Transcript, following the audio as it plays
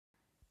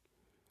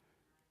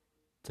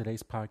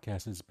Today's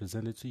podcast is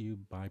presented to you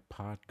by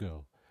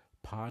PodGo.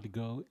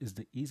 PodGo is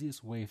the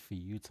easiest way for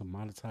you to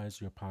monetize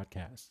your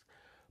podcast,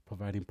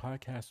 providing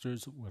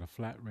podcasters with a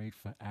flat rate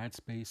for ad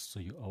space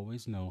so you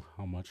always know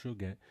how much you'll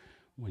get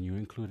when you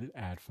include an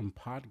ad from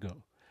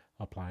PodGo.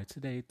 Apply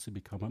today to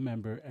become a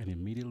member and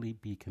immediately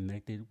be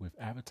connected with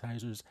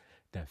advertisers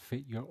that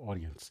fit your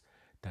audience.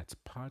 That's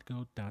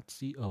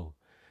podgo.co.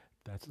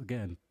 That's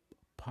again,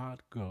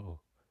 PodGo,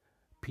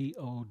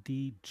 PODGO.co.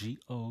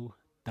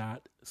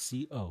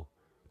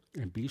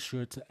 And be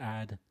sure to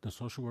add the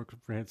Social Work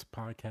Rants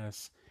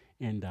podcast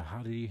in the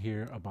How Did You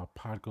Hear About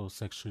PodGo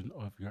section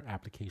of your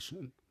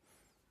application.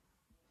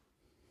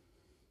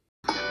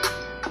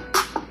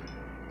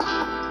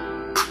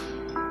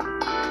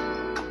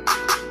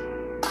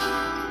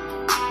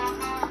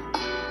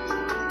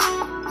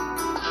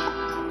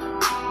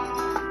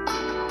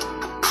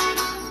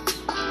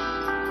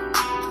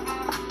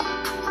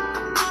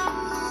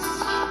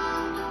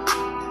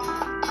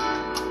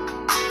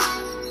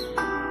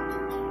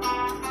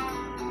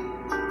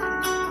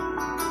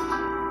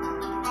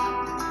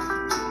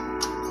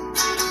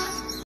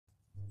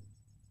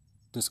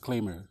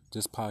 Disclaimer,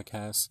 this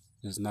podcast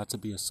is not to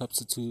be a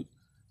substitute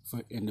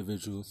for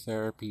individual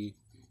therapy.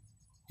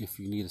 If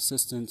you need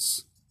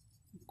assistance,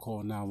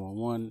 call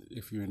 911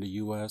 if you're in the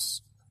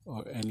U.S.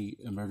 or any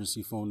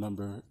emergency phone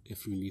number.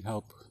 If you need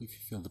help, if you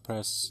feel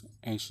depressed,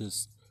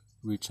 anxious,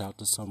 reach out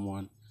to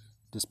someone.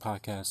 This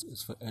podcast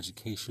is for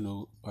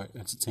educational or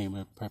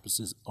entertainment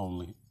purposes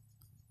only.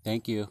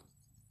 Thank you.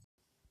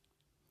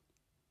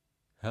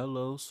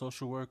 Hello,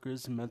 social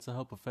workers, mental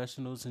health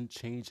professionals, and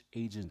change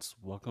agents.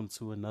 Welcome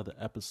to another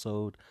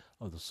episode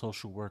of the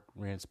Social Work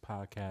Rants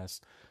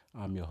podcast.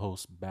 I'm your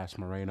host, Bash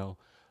Moreno.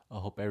 I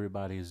hope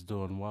everybody is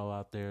doing well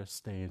out there,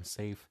 staying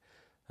safe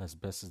as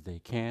best as they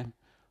can.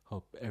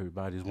 Hope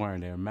everybody's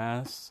wearing their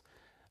masks,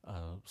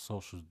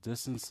 social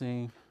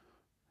distancing,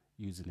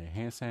 using their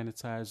hand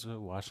sanitizer,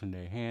 washing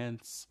their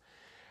hands,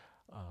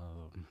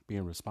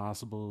 being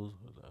responsible,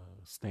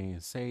 staying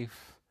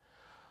safe.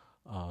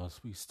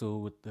 We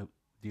still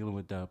dealing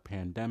with the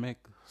pandemic,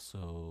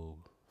 so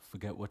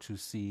forget what you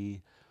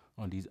see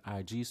on these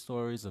IG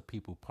stories of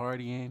people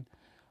partying.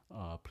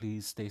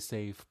 Please stay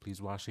safe.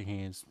 Please wash your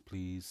hands.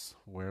 Please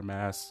wear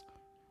masks.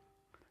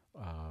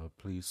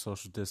 Please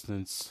social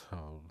distance.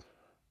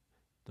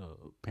 The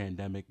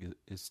pandemic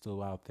is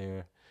still out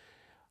there,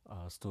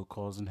 still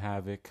causing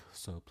havoc.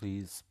 So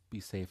please be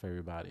safe,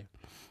 everybody.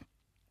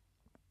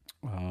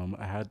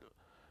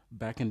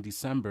 Back in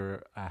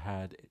December, I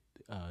had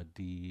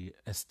the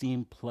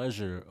esteemed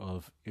pleasure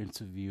of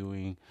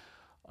interviewing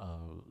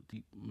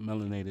the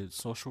Melanated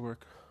Social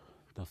Work,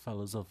 the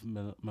fellows of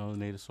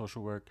Melanated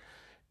Social Work.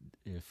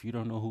 If you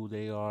don't know who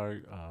they are,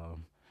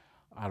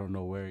 I don't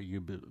know where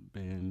you've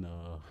been,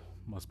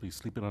 must be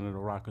sleeping under the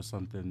rock or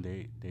something.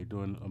 They're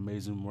doing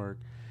amazing work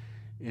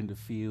in the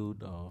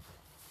field of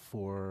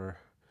four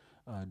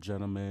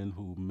gentlemen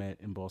who met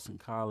in Boston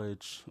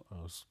College,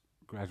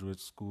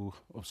 graduate school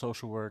of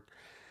social work,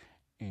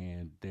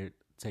 and they're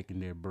taking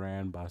their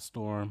brand by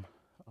storm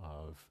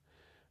of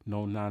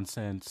no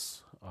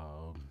nonsense,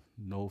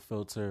 no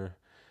filter.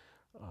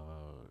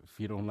 If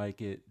you don't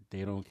like it,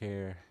 they don't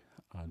care.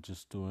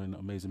 Just doing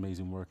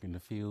amazing work in the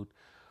field.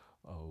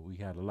 We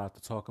had a lot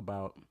to talk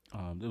about.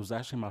 It was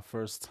actually my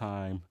first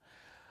time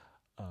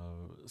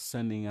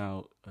sending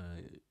out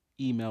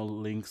email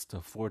links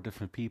to 4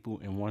 different people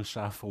in one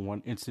shot for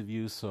one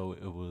interview. So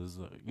it was,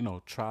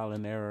 trial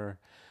and error.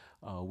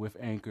 With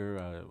Anchor,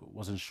 I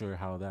wasn't sure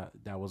how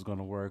that was going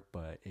to work,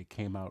 but it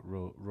came out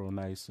real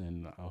nice,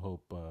 and I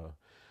hope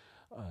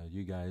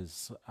you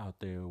guys out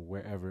there,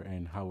 wherever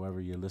and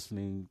however you're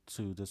listening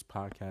to this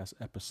podcast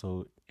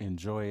episode,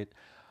 enjoy it.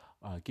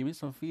 Give me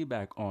some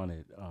feedback on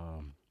it.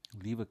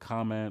 Leave a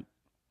comment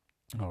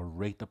or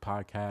rate the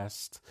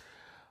podcast,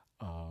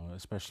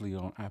 especially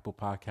on Apple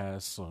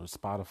Podcasts or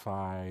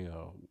Spotify,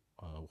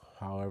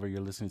 however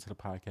you're listening to the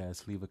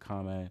podcast. Leave a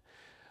comment,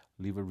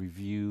 leave a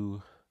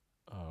review.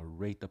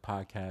 Rate the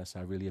podcast.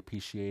 I really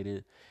appreciate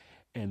it.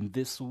 And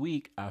this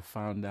week, I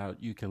found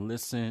out you can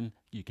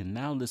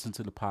now listen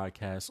to the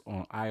podcast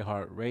on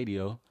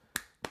iHeartRadio.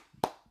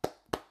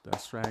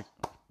 That's right.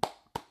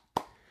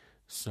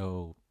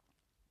 So,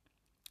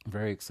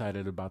 very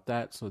excited about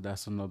that. So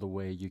that's another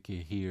way you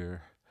can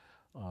hear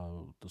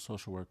the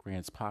Social Work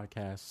Rants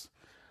podcast.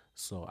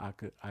 So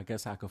I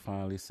guess I could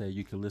finally say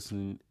you can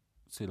listen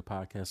to the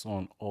podcast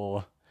on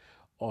all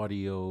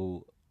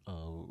audio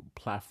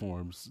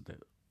platforms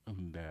that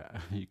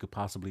you could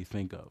possibly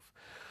think of.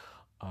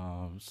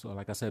 So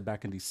like I said,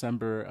 back in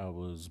December, I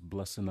was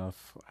blessed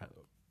enough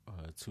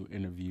to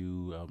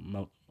interview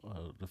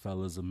the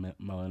fellas of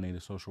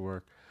Melanated Social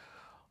Work.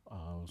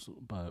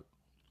 But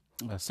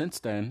since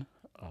then,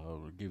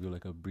 I'll give you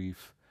like a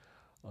brief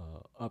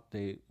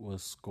update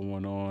what's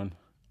going on.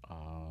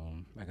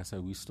 Like I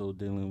said, we still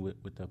dealing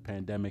with the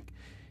pandemic.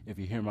 If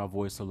you hear my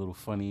voice a little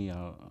funny,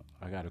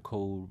 I got a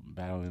cold,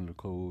 battling the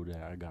cold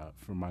that I got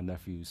from my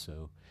nephew.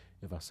 So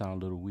if I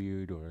sound a little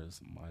weird or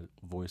my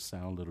voice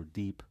sound a little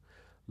deep,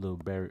 a little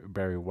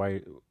Barry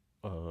White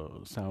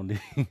sounding.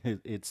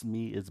 It's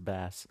me, it's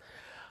Bass.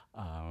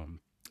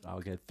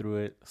 I'll get through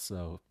it.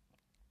 So,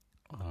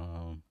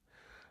 um,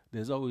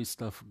 there's always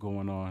stuff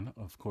going on.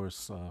 Of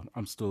course,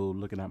 I'm still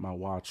looking at my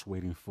watch,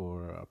 waiting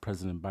for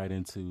President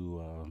Biden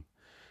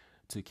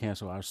to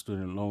cancel our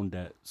student loan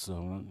debt. So,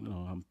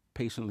 I'm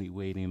patiently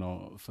waiting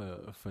on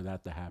for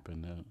that to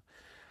happen.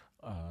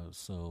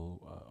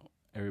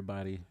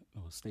 Everybody,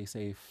 stay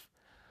safe.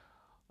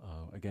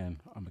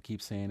 Again, I'm gonna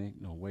keep saying it.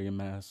 Wear your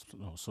mask.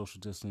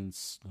 Social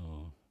distance.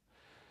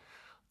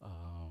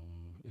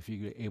 If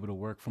you're able to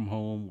work from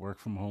home, work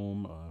from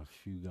home.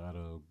 If you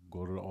gotta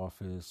go to the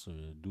office or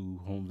do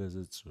home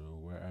visits or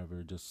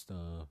wherever, just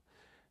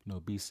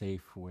be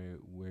safe.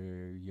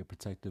 Wear your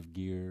protective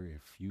gear.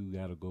 If you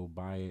gotta go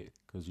buy it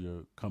because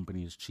your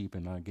company is cheap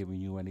and not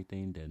giving you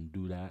anything, then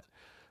do that.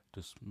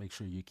 Just make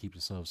sure you keep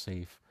yourself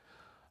safe.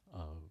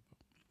 Uh,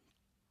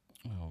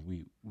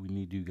 we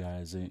need you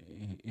guys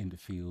in the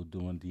field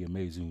doing the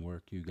amazing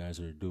work you guys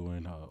are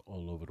doing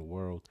all over the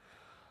world.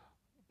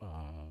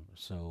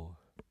 So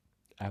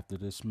after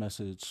this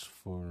message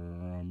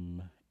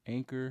from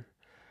Anchor,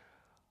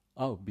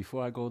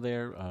 before I go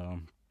there,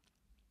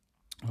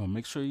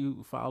 make sure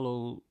you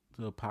follow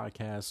the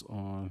podcast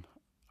on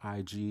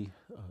IG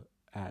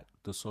at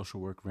the Social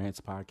Work Rants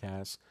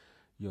Podcast.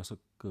 You also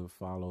could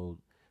follow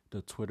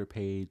the Twitter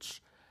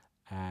page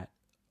at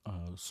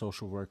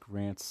Social Work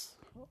Rants.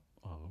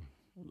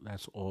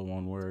 That's all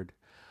one word.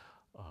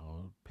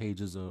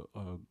 Pages are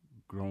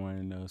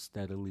growing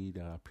steadily.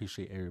 I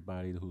appreciate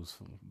everybody who's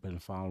been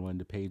following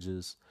the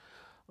pages.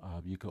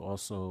 You could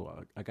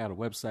also, I got a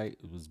website.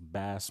 It was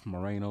Bass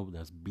Moreno.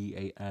 That's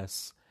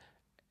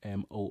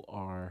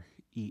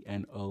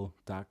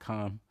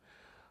BASMORENO.com.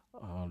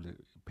 The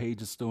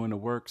page is still in the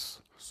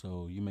works,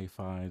 so you may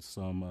find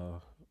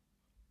some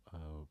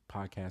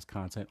podcast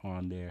content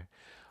on there.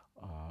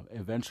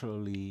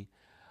 Eventually,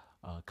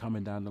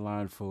 coming down the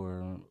line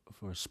for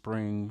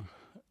spring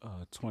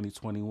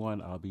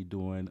 2021, I'll be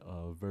doing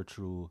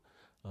virtual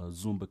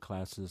Zumba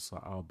classes.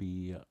 So I'll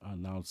be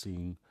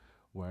announcing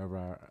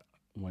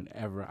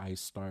whenever I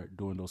start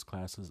doing those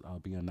classes, I'll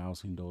be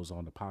announcing those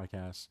on the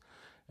podcast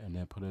and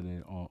then putting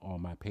it on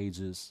my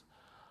pages.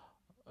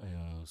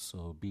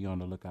 So be on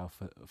the lookout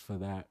for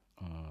that.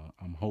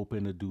 I'm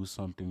hoping to do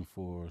something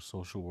for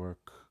Social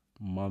Work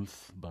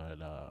Month, but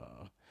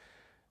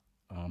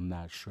I'm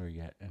not sure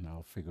yet, and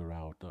I'll figure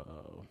out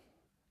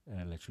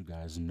and let you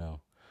guys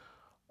know.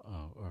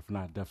 Or if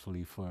not,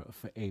 definitely for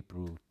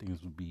April,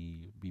 things will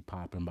be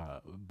popping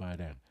by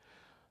then.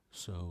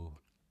 So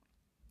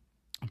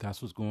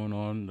that's what's going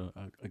on.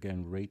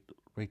 Again, rate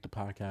the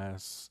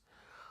podcast.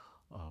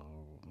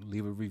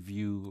 Leave a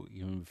review,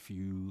 even if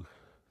you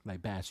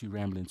like Bass, you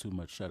rambling too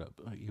much. Shut up.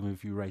 Even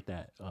if you write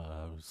that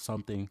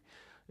something,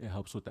 it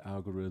helps with the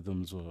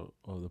algorithms or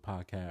the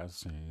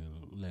podcast,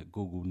 and let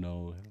Google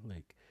know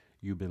like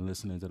you've been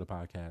listening to the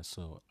podcast.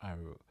 So I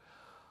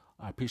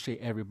appreciate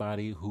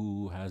everybody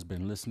who has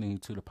been listening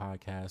to the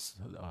podcast.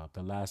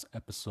 The last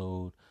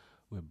episode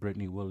with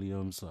Brittany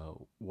Williams,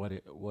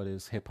 what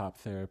is hip hop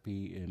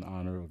therapy, in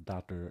honor of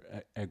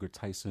Dr. Edgar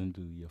Tyson,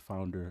 the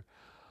founder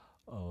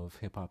of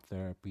hip hop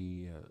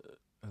therapy.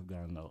 I've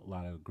gotten a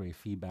lot of great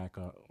feedback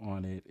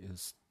on it.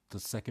 It's the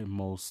second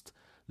most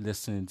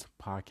listened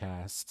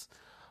podcast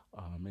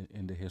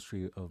in the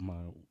history of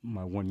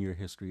my 1 year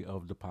history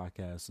of the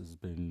podcast. Has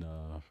been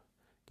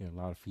getting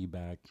a lot of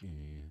feedback.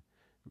 And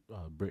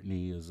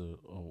Brittany is a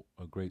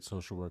great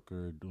social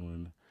worker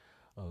doing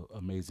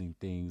amazing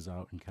things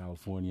out in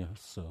California.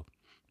 So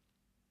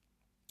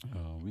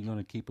we're going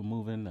to keep it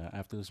moving.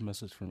 After this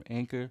message from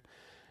Anchor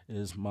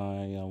is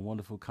my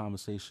wonderful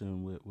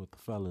conversation with the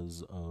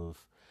fellas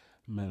of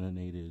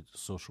Melanated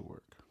Social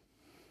Work.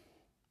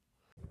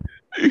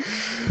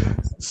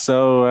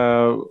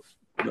 So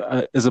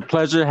it's a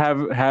pleasure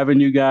having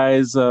you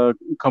guys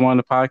come on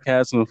the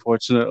podcast.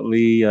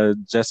 Unfortunately,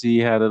 Jesse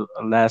had a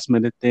last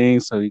minute thing,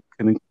 so he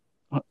couldn't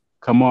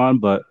come on.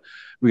 But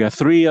we got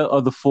three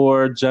of the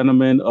four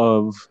gentlemen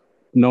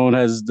known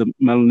as the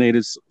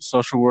Melanated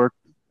Social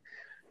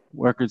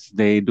Workers.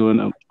 They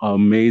doing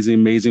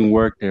amazing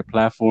work. Their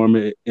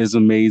platform is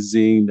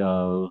amazing.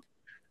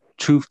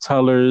 Truth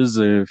tellers.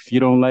 If you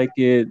don't like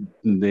it,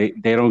 they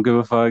don't give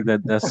a fuck.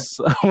 That's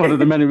one of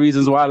the many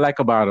reasons why I like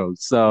about them.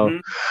 So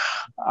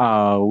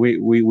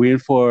we in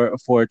for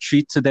a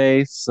treat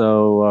today.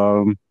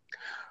 So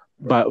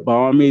but by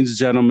all means,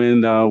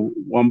 gentlemen,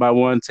 one by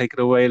one, take it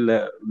away.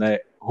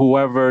 Let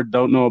whoever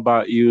don't know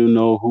about you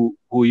know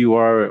who you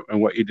are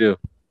and what you do.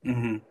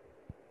 Mm-hmm.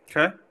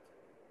 Okay.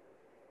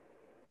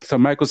 So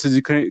Michael, since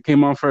you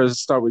came on first,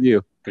 start with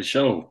you. For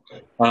sure.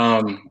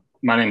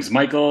 My name is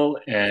Michael,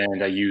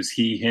 and I use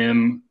he,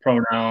 him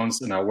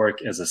pronouns, and I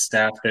work as a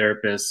staff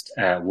therapist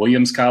at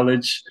Williams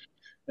College.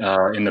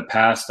 In the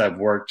past, I've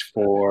worked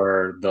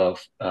for the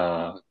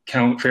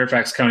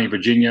Fairfax County,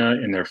 Virginia,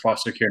 in their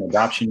foster care and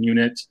adoption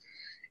unit.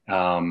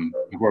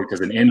 I've worked as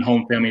an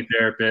in-home family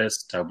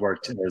therapist. I've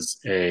worked as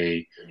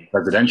a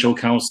residential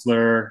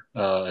counselor,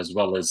 as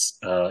well as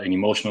an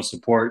emotional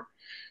support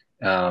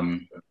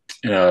in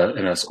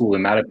a school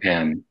in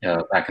Mattapan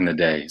back in the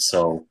day.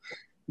 So,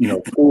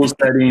 school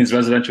settings,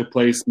 residential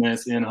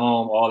placements,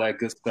 in-home, all that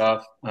good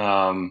stuff.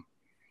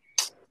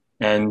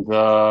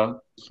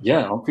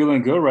 Yeah, I'm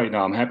feeling good right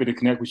now. I'm happy to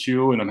connect with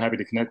you, and I'm happy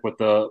to connect with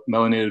the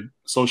Melanated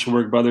Social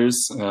Work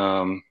brothers.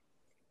 And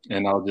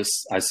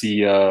I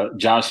see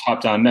Josh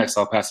hopped on next.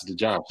 I'll pass it to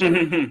Josh.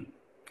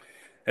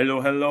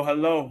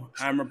 Hello.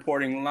 I'm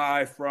reporting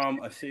live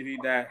from a city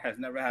that has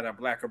never had a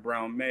black or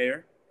brown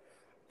mayor,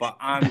 but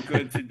I'm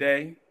good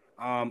today.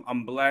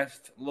 I'm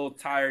blessed, a little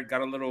tired, got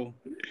a little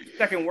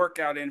second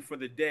workout in for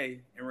the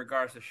day in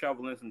regards to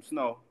shoveling some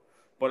snow.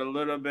 But a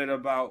little bit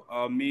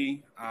about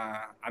me.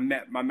 I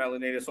met my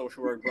Melanated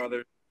Social Work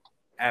brothers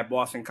at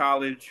Boston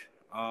College.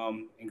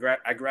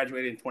 I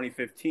graduated in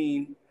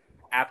 2015.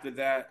 After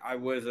that, I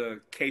was a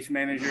case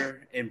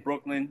manager in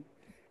Brooklyn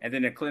and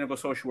then a clinical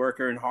social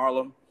worker in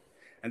Harlem.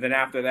 And then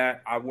after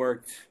that, I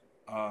worked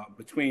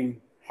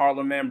between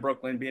Harlem and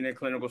Brooklyn, being a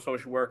clinical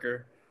social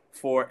worker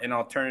for an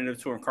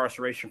alternative to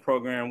incarceration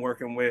program,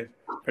 working with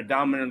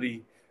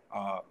predominantly,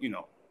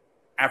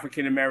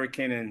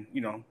 African-American and,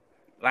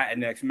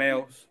 Latinx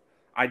males.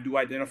 I do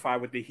identify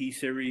with the he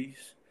series.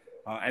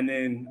 And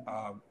then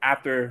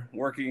after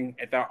working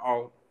at that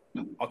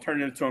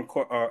alternative to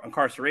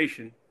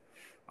incarceration,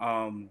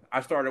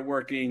 I started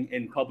working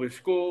in public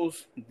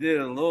schools, did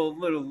a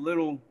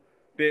little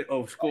bit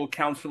of school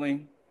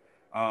counseling.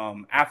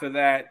 After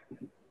that,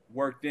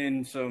 worked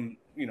in some,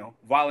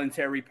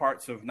 voluntary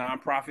parts of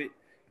nonprofit,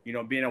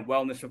 being a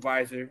wellness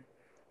advisor.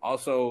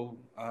 Also,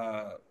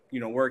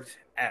 worked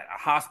at a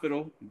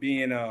hospital,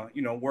 being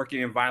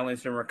working in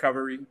violence and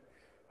recovery,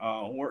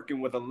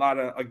 working with a lot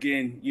of,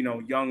 again,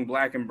 young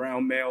black and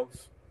brown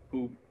males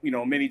who,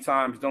 many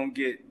times don't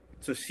get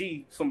to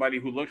see somebody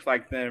who looks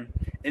like them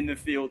in the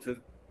field to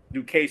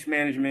do case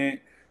management,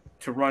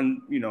 to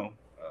run,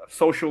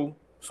 social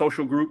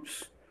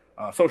groups,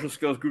 social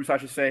skills groups, I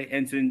should say,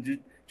 and to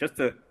just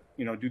to,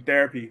 do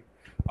therapy.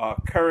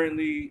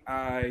 Currently,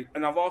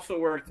 I've also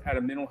worked at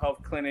a mental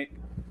health clinic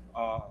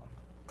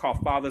called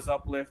Fathers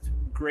Uplift.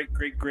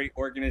 Great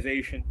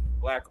organization,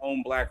 Black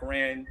owned, Black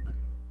ran,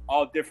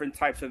 all different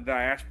types of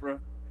diaspora,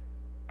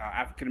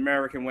 African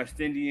American, West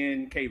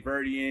Indian, Cape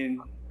Verdean,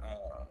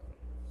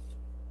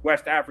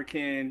 West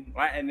African,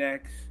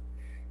 Latinx,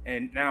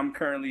 and now I'm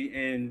currently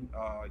in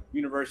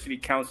university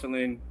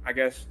counseling, I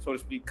guess, so to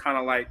speak, kind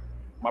of like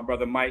my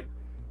brother Mike.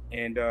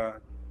 And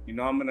I'm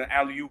gonna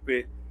alley-oop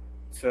it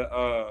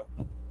to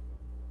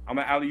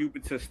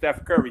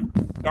Steph Curry.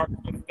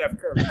 Steph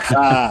Curry.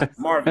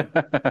 Marvin.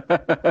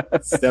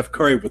 Steph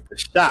Curry with the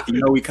shot.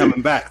 We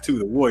coming back to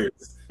the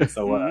Warriors.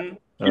 So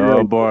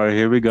boy,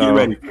 here we go. Get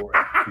ready for it.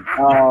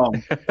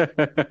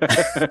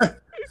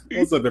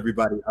 What's up,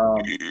 everybody?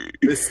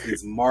 This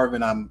is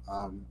Marvin. I'm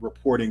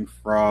reporting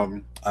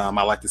from,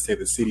 I like to say,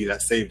 the city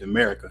that saved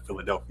America,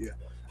 Philadelphia.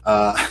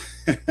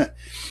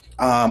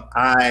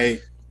 My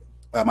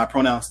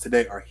pronouns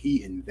today are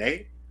he and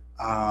they.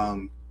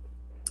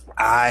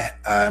 I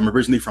am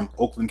originally from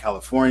Oakland,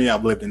 California.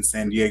 I've lived in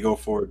San Diego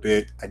for a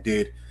bit. I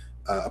did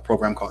a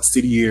program called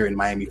City Year in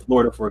Miami,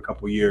 Florida for a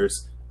couple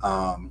years.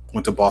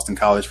 Went to Boston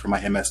College for my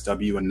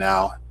MSW, and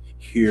now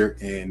here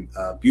in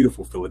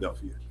beautiful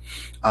Philadelphia.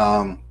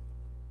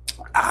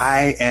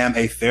 I am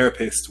a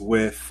therapist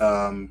with,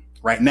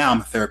 right now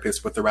I'm a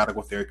therapist with the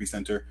Radical Therapy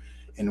Center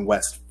in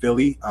West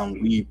Philly.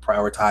 We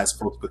prioritize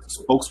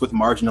folks with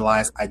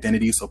marginalized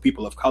identities, so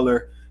people of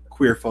color,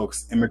 queer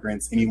folks,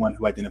 immigrants, anyone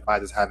who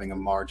identifies as having a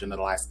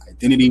marginalized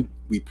identity.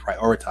 We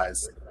prioritize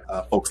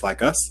folks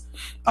like us.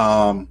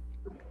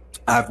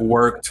 I've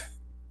worked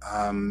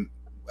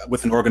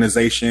with an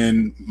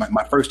organization.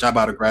 My first job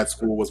out of grad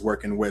school was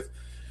working with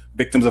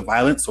victims of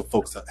violence, so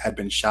folks that had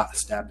been shot,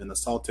 stabbed, and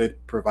assaulted,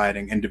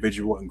 providing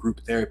individual and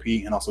group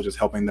therapy, and also just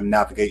helping them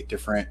navigate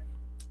different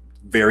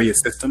various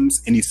systems,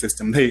 any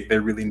system they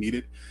really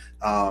needed.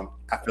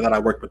 After that, I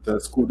worked with the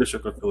School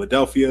District of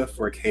Philadelphia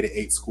for a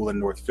K-8 school in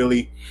North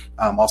Philly.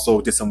 Also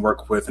did some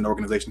work with an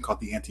organization called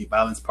the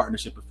Anti-Violence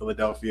Partnership of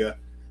Philadelphia.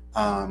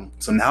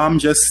 So now I'm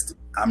just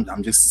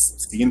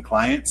seeing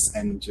clients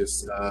and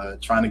just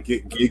trying to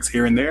get gigs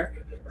here and there.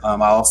 I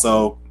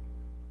also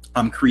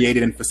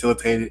created and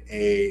facilitated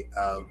a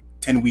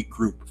 10-week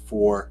group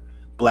for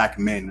Black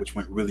men, which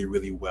went really,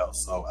 really well.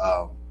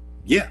 So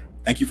yeah,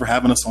 thank you for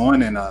having us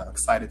on, and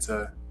excited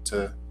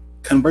to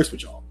converse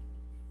with y'all.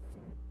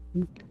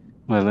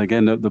 Well,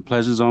 again, the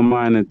pleasure's on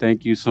mine, and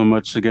thank you so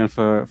much again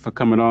for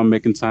coming on,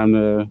 making time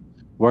to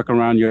work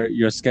around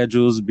your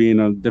schedules, being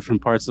in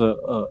different parts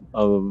of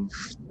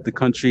the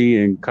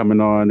country, and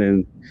coming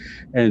on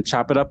and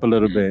chop it up a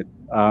little bit.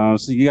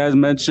 So you guys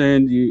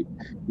mentioned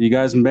you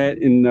guys met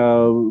in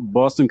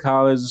Boston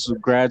College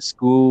grad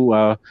school.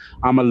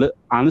 I'm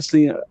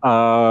honestly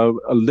a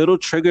little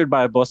triggered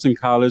by Boston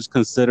College,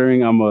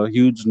 considering I'm a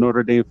huge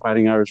Notre Dame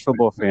Fighting Irish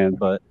football fan.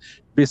 But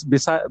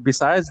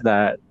besides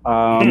that,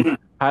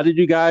 how did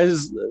you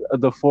guys,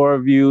 the four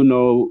of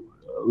you,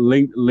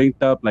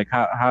 linked up? Like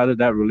how did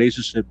that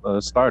relationship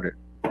started?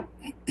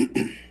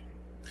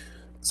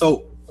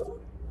 So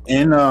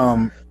in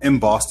in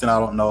Boston, I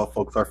don't know if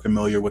folks are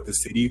familiar with the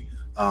city,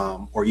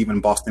 or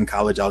even Boston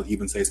College, I'll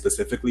even say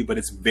specifically, but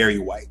it's very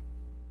white.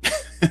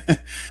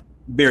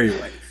 Very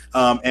white.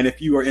 And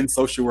if you are in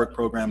social work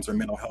programs or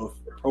mental health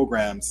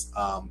programs,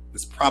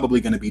 it's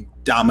probably going to be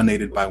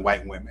dominated by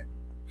white women.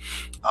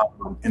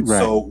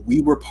 So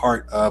we were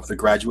part of the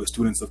Graduate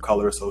Students of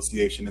Color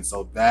Association. And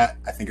so that,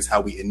 I think, is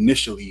how we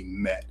initially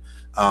met.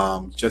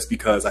 Just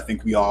because I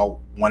think we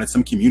all wanted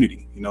some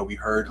community. You know, we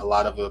heard a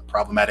lot of the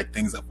problematic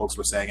things that folks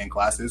were saying in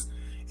classes,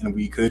 and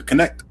we could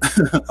connect,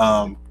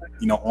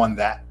 you know, on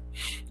that.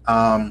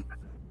 I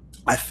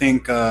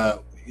think,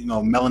 you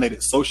know,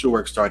 Melanated Social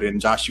Work started,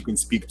 and Josh, you can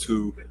speak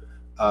to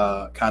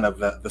kind of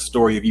the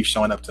story of you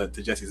showing up to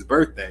Jesse's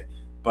birthday.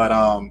 But,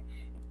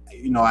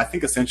 you know, I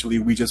think essentially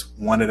we just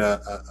wanted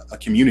a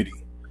community.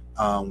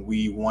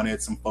 We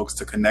wanted some folks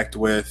to connect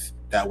with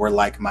that were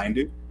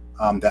like-minded,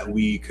 that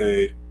we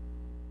could,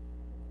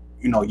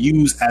 you know,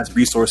 use as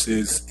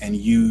resources and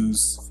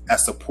use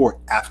as support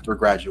after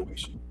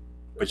graduation.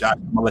 But Josh,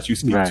 I'm gonna let you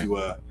speak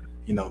to,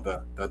 you know,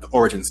 the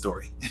origin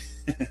story.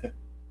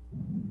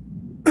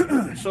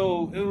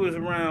 So it was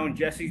around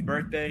Jesse's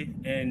birthday,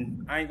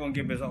 and I ain't gonna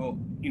give his whole,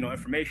 you know,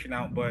 information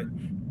out, but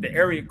the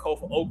area code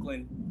for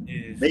Oakland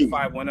is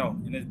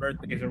 510, and his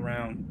birthday is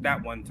around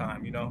that one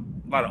time. You know,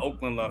 a lot of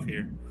Oakland love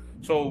here.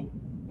 So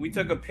we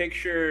took a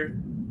picture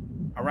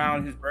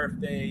around his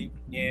birthday,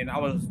 and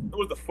it was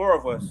the four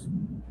of us,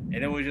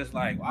 and it was just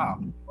like,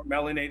 wow, we're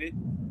melanated,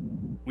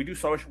 we do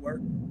social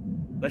work.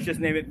 Let's just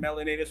name it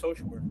Melanated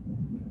Social Work.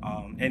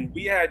 And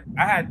I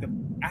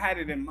had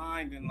it in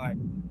mind in like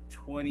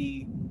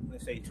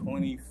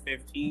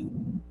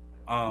 2015.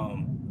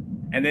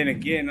 And then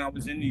again, I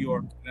was in New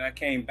York, and I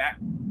came back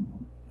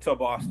to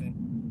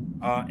Boston,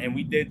 and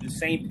we did the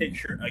same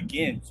picture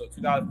again. So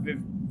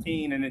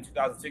 2015 and then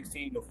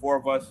 2016, the four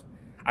of us.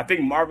 I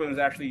think Marvin was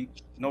actually,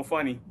 no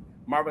funny,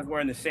 Marvin's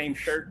wearing the same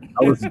shirt.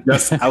 I was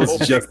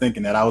just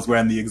thinking that. I was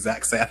wearing the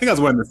exact same. I think I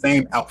was wearing the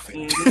same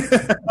outfit.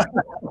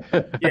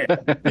 Yeah,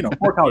 you know,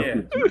 for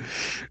college.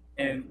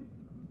 Yeah.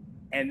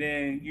 And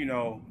then, you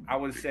know, I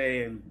would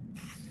say in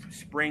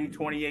spring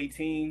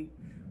 2018,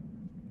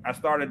 I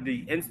started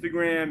the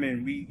Instagram,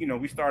 and we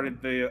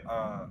started the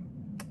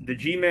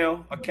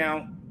Gmail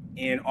account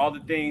and all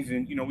the things,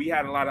 and you know, we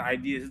had a lot of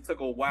ideas. It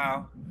took a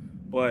while,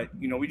 but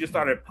you know, we just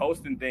started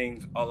posting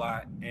things a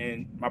lot.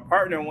 And my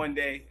partner, one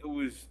day, it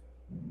was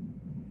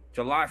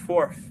July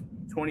 4th,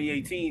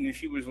 2018, and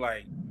she was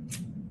like,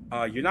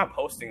 "You're not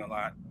posting a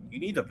lot. You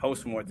need to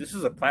post more. This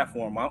is a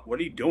platform. What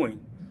are you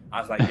doing?"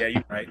 I was like, "Yeah,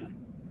 you're right."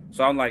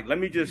 So I'm like, "Let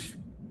me just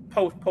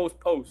post."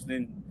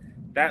 And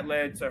that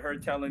led to her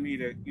telling me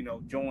to, you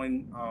know,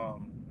 join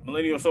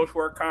Millennial Social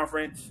Work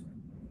Conference,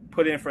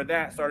 put in for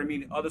that, started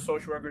meeting other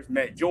social workers,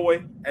 met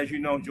Joy, as you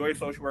know, Joy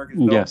Social Work is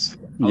dope.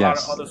 A lot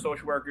of other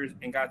social workers,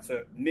 and got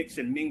to mix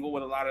and mingle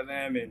with a lot of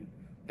them, and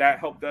that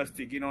helped us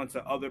to get onto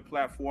other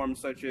platforms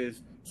such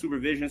as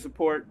supervision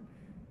support.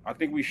 I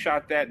think we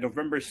shot that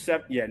November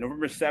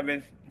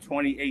 7th,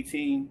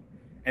 2018,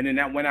 and then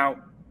that went out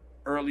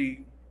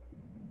early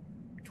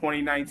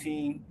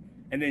 2019.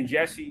 And then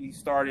Jesse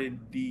started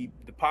the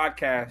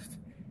podcast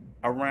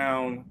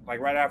around, like,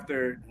 right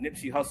after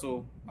Nipsey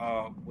Hussle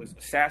was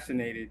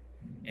assassinated,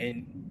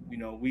 and you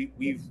know,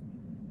 we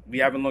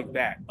haven't looked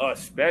back,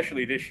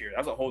 especially this year.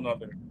 That's a whole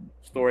nother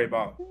story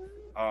about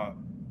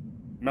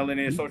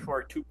Melanated Social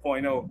Work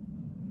 2.0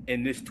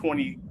 in this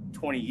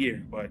 2020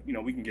 year, but you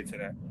know, we can get to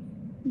that.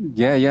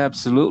 Yeah,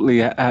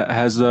 absolutely.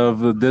 As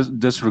of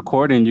this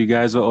recording, you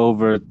guys are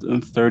over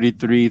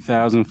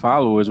 33,000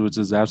 followers, which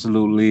is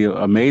absolutely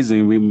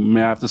amazing. We may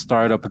have to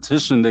start a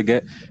petition to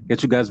get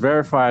you guys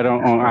verified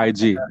on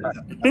IG.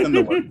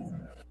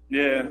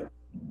 Yeah.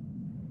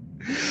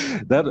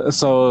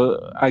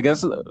 So I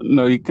guess, you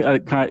know, you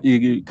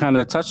kind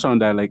of touched on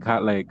that, like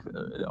how, like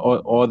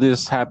all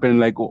this happened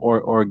like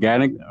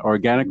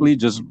organically,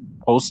 just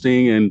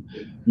posting and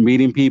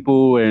meeting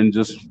people, and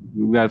just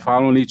we got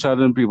following each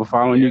other and people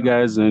following you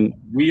guys. And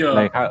we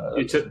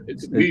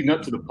it's leading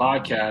up to the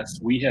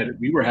podcast, we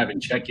were having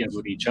check-ins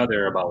with each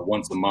other about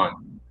once a month,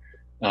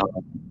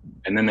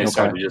 and then they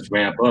started to just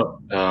ramp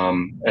up,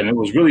 and it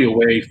was really a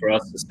way for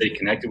us to stay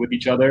connected with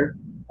each other,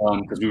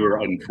 because we were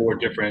in 4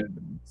 different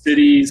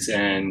cities,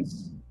 and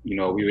you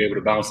know, we were able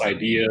to bounce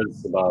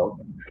ideas about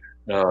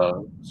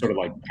sort of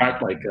like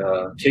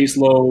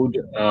caseload,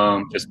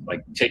 just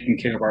like taking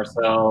care of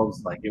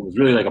ourselves. Like, it was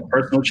really like a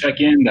personal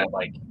check-in that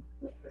like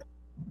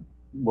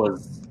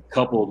was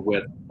coupled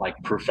with like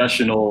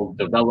professional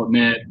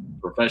development,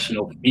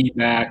 professional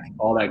feedback,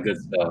 all that good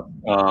stuff.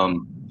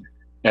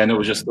 And it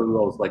was just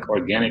those like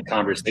organic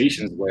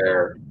conversations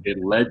where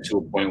it led to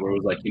a point where it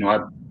was like,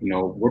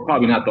 we're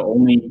probably not the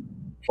only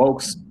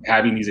folks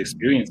having these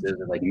experiences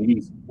and like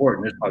needing support,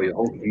 and there's probably a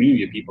whole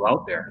community of people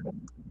out there.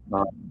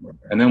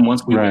 And then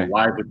once we went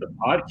live with the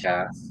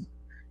podcast,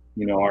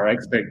 we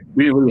didn't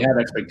really have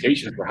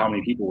expectations for how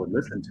many people would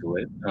listen to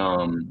it.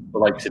 But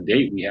like to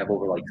date, we have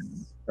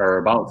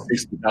about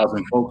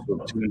 60,000 folks who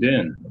have tuned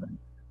in.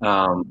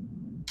 Wow.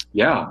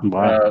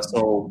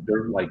 So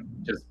they're like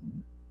just,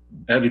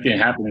 everything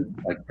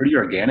happened like pretty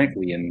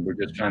organically, and we're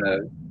just trying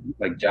to,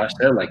 like Josh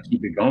said, like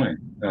keep it going,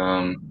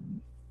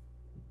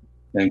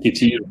 and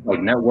continue to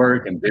like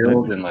network and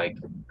build and like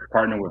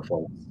partner with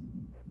folks.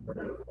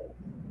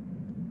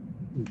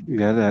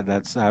 Yeah,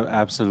 that's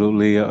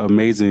absolutely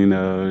amazing.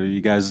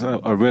 You guys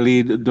are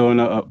really doing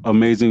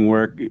amazing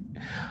work,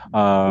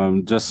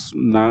 just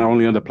not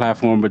only on the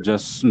platform, but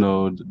just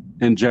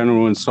in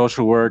general in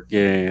social work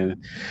and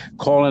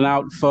calling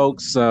out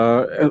folks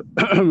and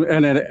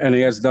at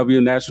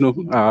NASW National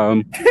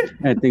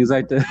and things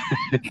like that,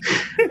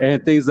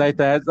 and things like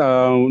that.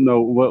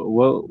 No,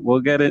 we'll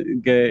get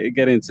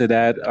into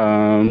that,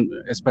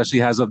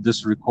 especially as of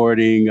this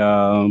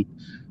recording.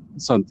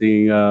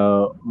 Something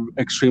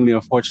extremely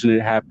unfortunate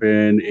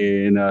happened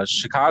in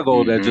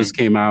Chicago that just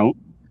came out.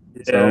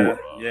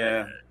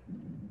 Yeah.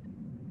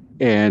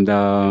 And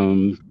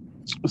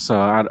so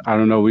I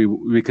don't know.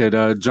 We could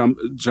jump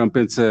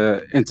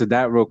into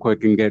that real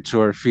quick and get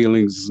your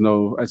feelings,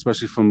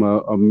 especially from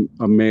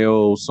a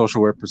male social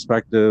work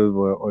perspective,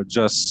 or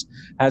just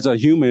as a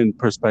human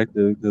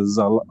perspective. Because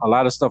a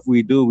lot of stuff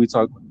we do, we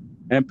talk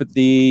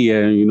empathy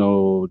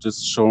and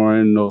just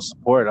showing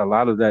support. A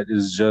lot of that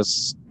is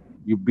just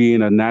you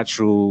being a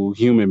natural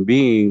human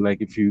being, like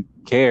if you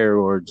care,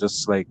 or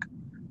just like,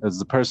 is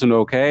the person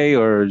okay,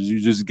 or you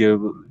just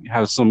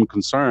have some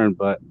concern.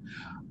 But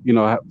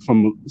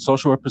from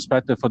social work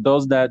perspective, for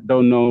those that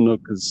don't know,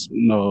 because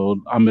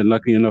I've been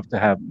lucky enough to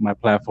have my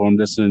platform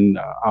listen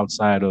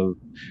outside of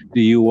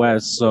the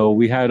U.S. So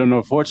we had an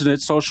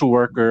unfortunate social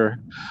worker.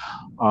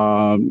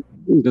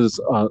 There's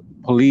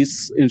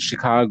police in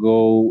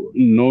Chicago,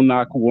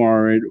 no-knock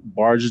warrant,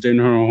 barged in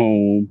her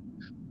home.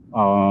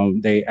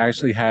 They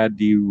actually had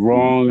the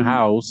wrong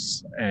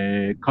house,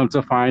 and come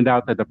to find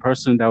out that the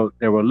person that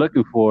they were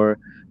looking for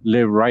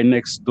lived right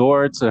next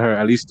door to her.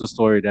 At least the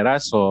story that I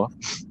saw.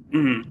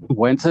 Mm-hmm.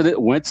 Went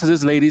to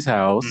this lady's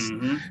house.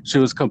 Mm-hmm. She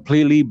was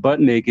completely butt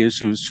naked.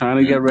 She was trying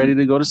to get ready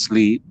to go to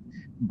sleep.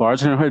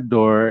 Barged in her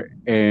door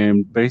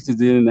and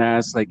basically didn't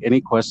ask like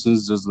any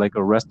questions. Just like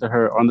arrested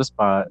her on the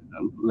spot.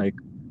 Like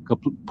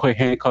put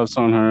handcuffs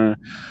on her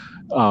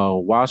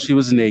while she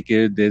was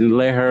naked. Didn't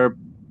let her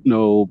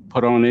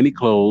put on any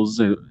clothes.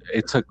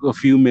 It took a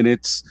few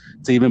minutes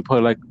to even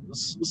put like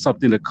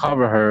something to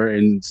cover her,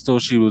 and still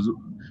she was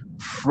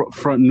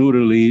front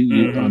nudely.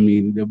 Mm-hmm. I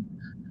mean,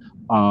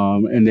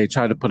 and they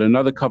tried to put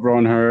another cover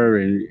on her,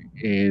 and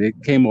it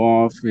came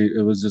off.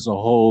 It was just a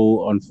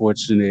whole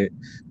unfortunate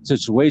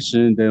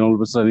situation. Then all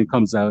of a sudden it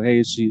comes out,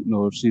 hey,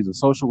 she's a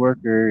social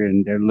worker,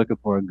 and they're looking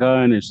for a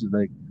gun, and she's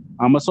like,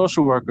 I'm a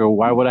social worker.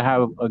 Why would I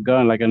have a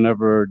gun? Like I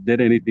never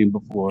did anything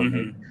before.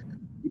 Mm-hmm.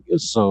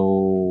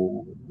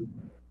 So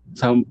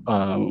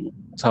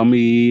tell me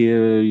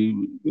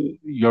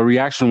your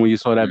reaction when you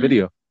saw that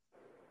video.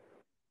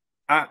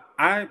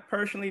 I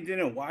personally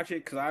didn't watch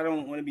it because I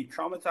don't want to be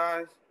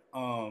traumatized.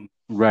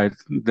 Right.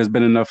 There's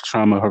been enough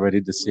trauma already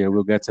this year.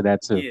 We'll get to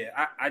that too.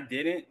 Yeah, I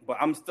didn't, but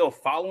I'm still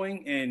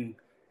following, and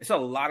it's a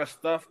lot of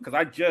stuff because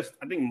I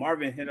think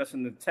Marvin hit us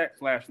in the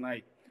text last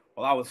night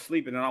while I was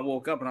sleeping, and I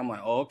woke up and I'm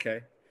like, oh,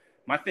 okay.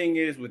 My thing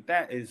is with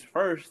that is,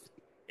 first,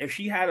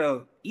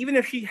 even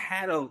if she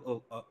had a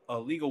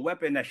legal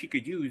weapon that she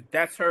could use,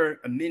 that's her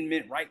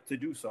amendment right to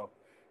do so.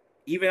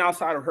 Even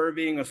outside of her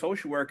being a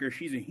social worker,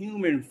 she's a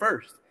human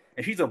first,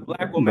 and she's a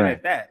Black woman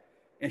at that.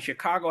 And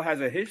Chicago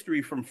has a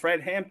history from Fred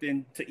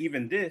Hampton to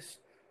even this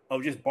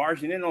of just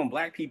barging in on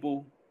Black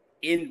people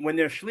when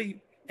they're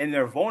asleep and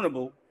they're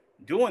vulnerable,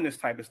 doing this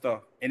type of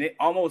stuff. And it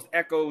almost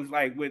echoes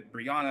like with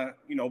Brianna,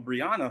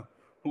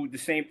 who the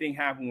same thing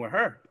happened with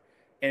her.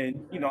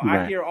 And,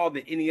 I hear all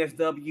the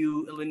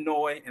NASW,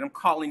 Illinois, and I'm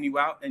calling you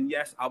out. And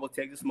yes, I will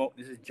take the smoke.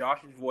 This is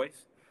Josh's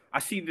voice. I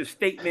see the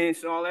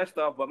statements and all that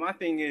stuff. But my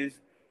thing is,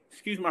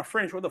 excuse my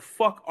French, where the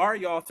fuck are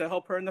y'all to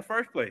help her in the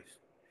first place?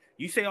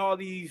 You say all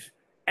these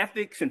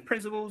ethics and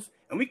principles,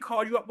 and we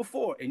called you up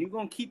before, and you're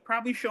going to keep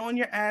probably showing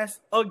your ass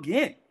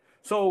again.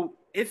 So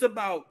it's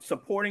about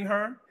supporting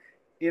her,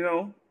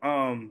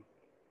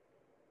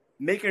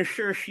 making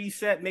sure she's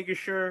set, making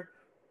sure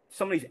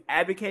somebody's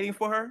advocating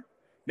for her,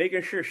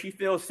 making sure she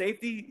feels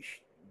safety.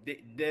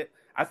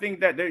 I think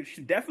that there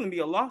should definitely be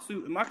a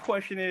lawsuit. And my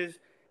question is,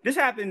 this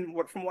happened,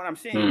 from what I'm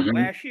seeing,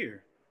 last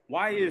year.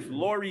 Why is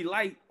Lori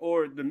Light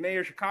or the mayor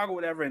of Chicago,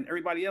 whatever, and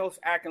everybody else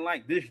acting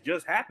like this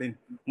just happened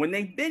when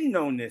they've been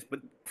known this?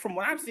 But from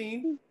what I've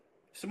seen,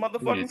 some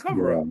motherfucking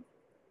cover up.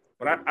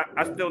 But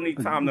I still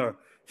need time to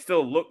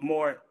still look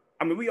more.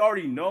 I mean, we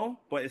already know,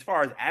 but as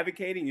far as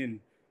advocating and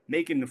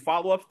making the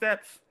follow-up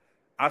steps,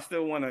 I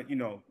still want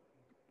to,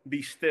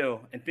 be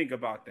still and think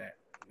about that.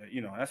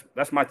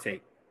 That's my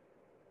take.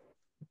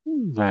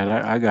 Right,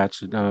 I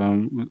got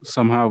you.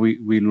 Somehow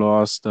we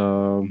lost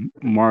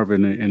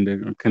Marvin in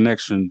the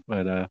connection,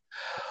 but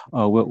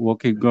we'll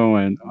keep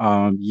going.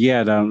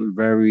 That's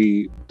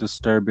very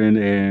disturbing,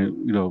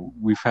 and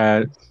we've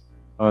had.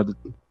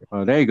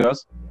 There he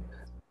goes.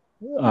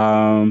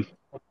 I'm here.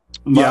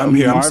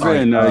 Marvin, I'm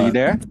sorry. You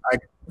there? I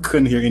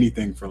couldn't hear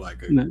anything for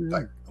like a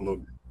little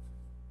bit.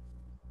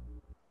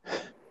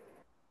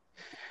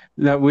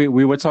 that we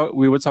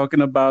were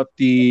talking about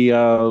the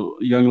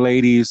young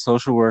lady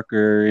social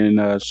worker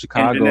in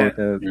Chicago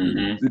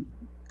Anjanette. that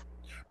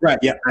Right.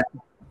 Yeah.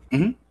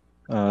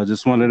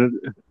 just wanted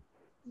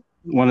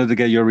to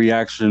get your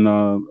reaction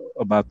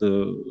about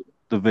the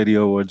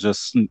video or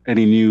just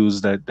any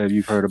news that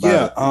you've heard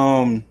about it.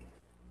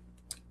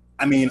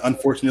 I mean,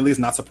 unfortunately, it's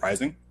not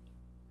surprising.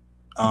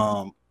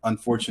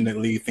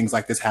 Unfortunately, things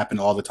like this happen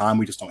all the time.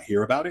 We just don't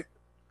hear about it.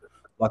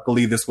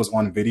 Luckily, this was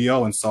on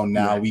video, and so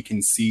now we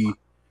can see,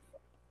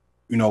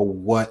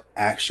 what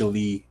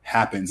actually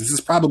happens. This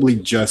is probably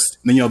just,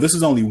 this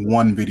is only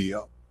one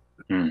video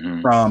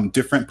from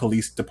different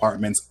police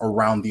departments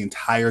around the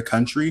entire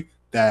country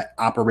that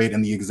operate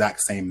in the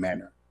exact same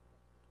manner.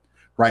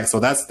 Right. So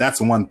that's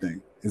one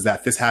thing, is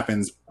that this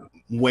happens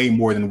way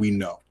more than we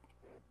know.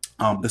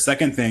 The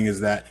second thing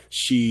is that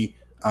she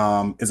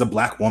is a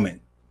Black woman.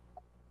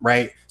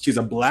 Right. She's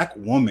a Black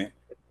woman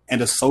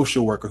and a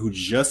social worker who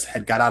just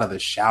had got out of the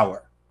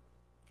shower.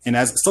 And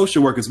as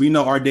social workers, we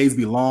know our days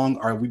be long,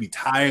 or we be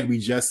tired. We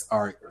just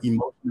are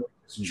emotionally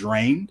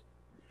drained.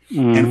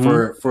 And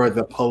for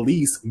the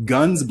police,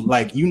 guns,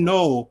 I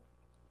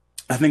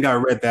think I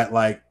read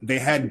that they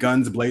had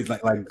guns blazed,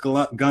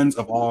 guns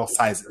of all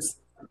sizes,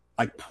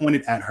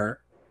 pointed at her.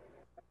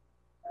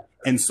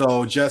 And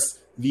so just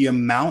the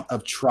amount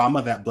of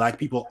trauma that Black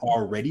people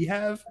already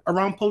have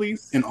around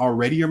police and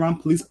already around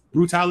police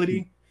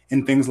brutality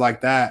and things like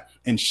that.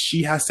 And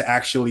she has to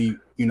actually,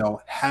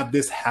 have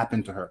this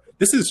happen to her.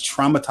 This is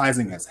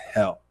traumatizing as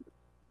hell.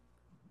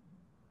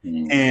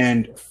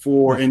 And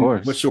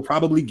what she'll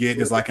probably get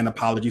is an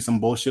apology, some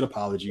bullshit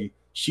apology.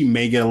 She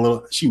might get a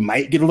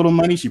little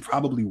money. She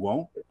probably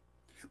won't.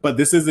 But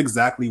this is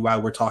exactly why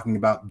we're talking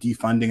about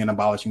defunding and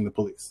abolishing the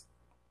police.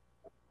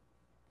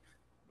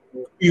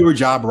 Do your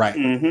job right.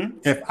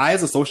 If I,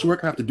 as a social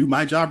worker, have to do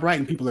my job right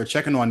and people are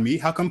checking on me,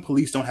 how come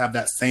police don't have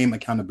that same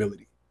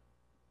accountability?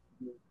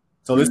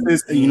 So this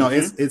is,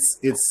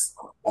 it's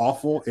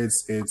awful.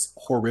 It's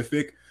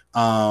horrific.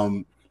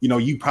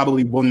 You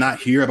probably will not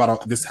hear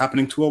about this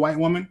happening to a white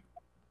woman.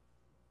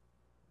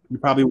 You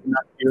probably will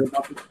not hear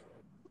about it.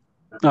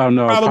 Oh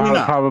no,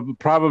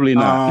 probably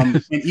not.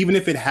 And even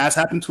if it has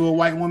happened to a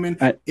white woman,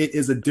 it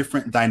is a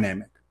different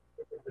dynamic.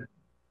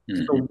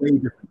 It's a way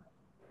different.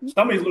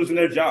 Somebody's losing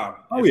their job.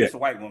 It's a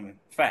white woman.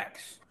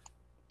 Facts.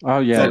 Oh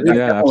yeah, so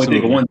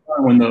absolutely. One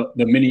time when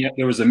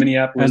there was a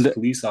Minneapolis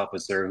police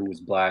officer who was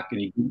Black,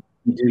 and he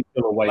did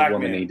kill a white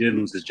woman. And he did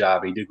lose his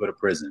job. And he did go to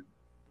prison.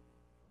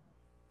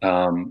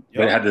 But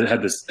had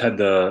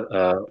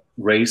the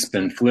race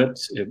been flipped,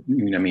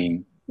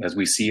 as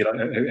we see it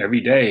every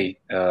day,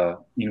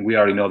 we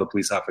already know the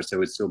police officer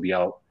would still be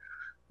out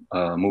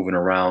moving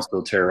around,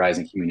 still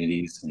terrorizing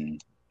communities and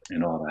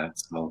all that.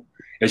 So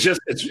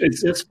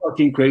it's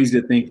fucking crazy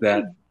to think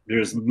that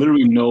there's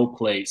literally no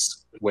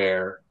place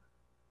where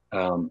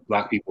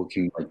Black people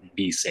can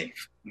be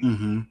safe.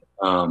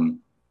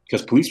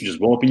 Because police would just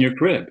roll up in your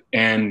crib,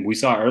 and we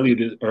saw earlier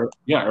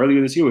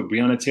this year with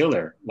Breonna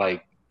Taylor,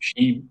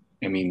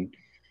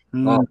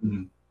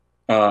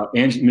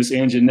 Miss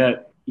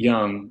Anjanette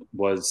Young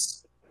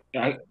was,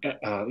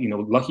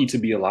 lucky to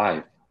be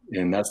alive,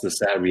 and that's the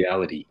sad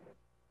reality.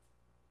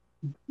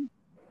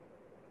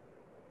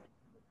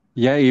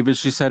 Yeah, even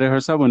she said it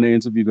herself when they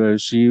interviewed her.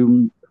 If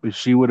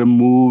she would have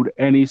moved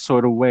any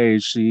sort of way,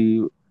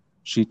 she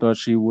thought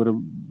she would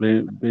have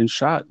been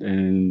shot,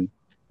 and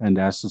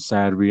that's the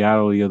sad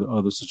reality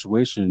of the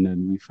situation.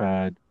 And we've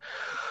had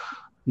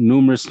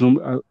numerous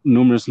Breonna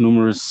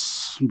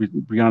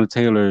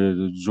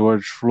Taylor,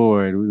 George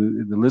Floyd.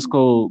 The list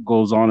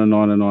goes on and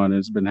on and on.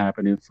 It's been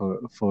happening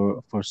for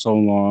so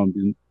long,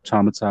 been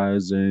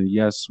traumatized. And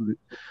yes,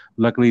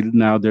 luckily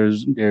now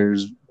there's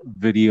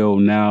video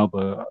now,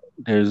 but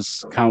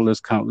there's countless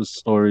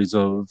stories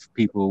of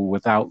people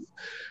without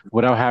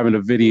having a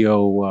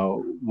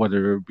video,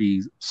 whether it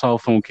be cell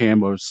phone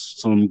cam or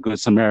some good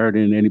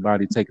Samaritan,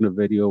 anybody taking a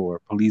video, or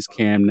police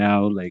cam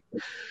now,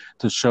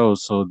 to show.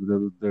 So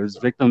there's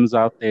victims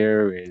out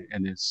there,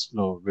 and it's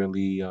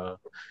really an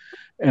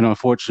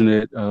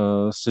unfortunate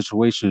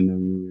situation.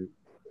 And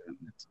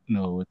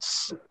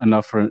it's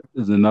enough.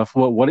 Is enough.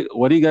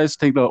 What do you guys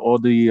think about all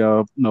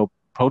the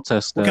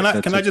protests? Can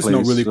I just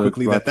note really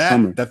quickly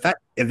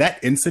that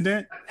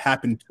incident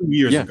happened 2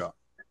 years ago,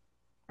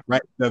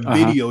 right? The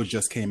video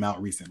just came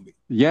out recently.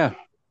 Yeah.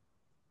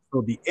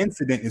 So the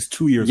incident is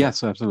 2 years.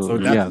 Yes, ago.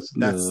 absolutely.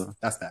 So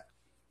that's that.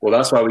 Well,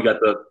 that's why we got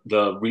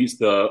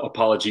the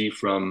apology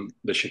from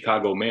the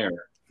Chicago mayor,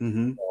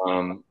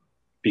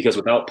 because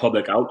without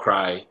public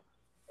outcry,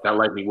 that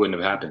likely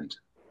wouldn't have happened.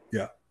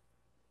 Yeah.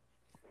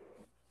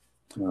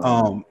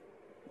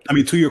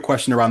 To your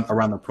question around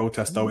the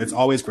protest, though, it's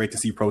always great to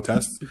see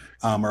protests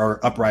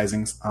or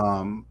uprisings.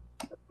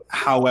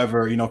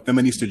 However,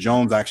 Feminista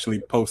Jones actually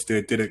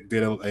did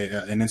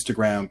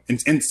an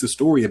Insta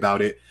story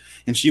about it,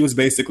 and she was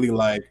basically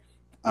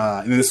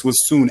and this was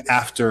soon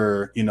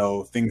after,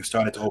 things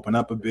started to open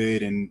up a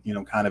bit and,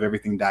 kind of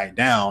everything died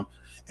down.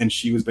 And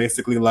she was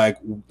basically like,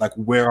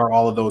 where are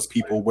all of those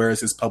people? Where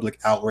is this public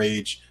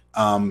outrage?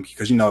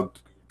 Because,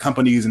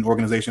 companies and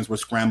organizations were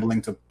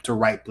scrambling to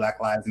write Black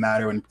Lives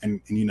Matter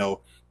and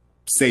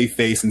save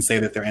face and say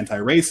that they're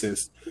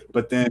anti-racist,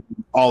 but then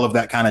all of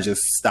that kind of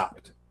just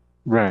stopped.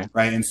 Right.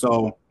 And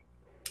so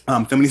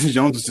Feminista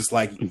Jones was just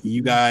like,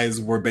 you guys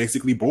were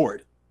basically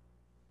bored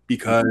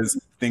because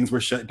things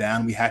were shut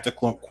down. We had to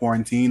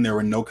quarantine. There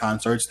were no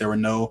concerts. There were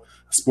no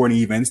sporting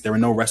events. There were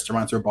no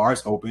restaurants or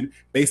bars open.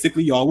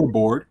 Basically, y'all were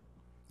bored.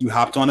 You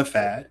hopped on a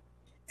fad,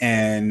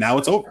 and now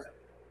it's over.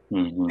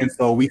 Mm-hmm. And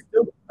so we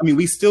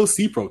still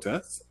see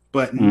protests,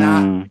 but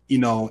not,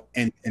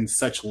 in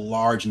such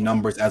large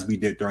numbers as we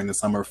did during the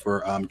summer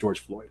for George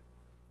Floyd.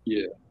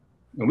 Yeah.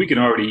 And we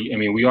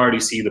already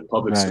see the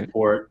public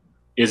support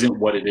isn't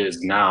what it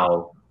is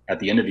now at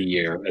the end of the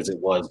year as it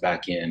was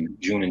back in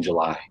June and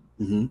July.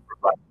 Mm-hmm.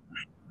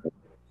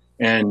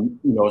 And,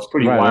 it's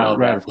pretty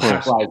wild that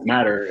Black Lives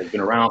Matter has been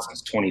around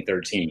since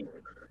 2013.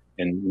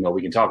 And,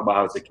 we can talk about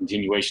how it's a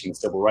continuation of the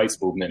civil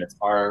rights movement. It's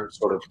our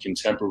sort of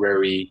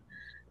contemporary,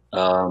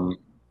 our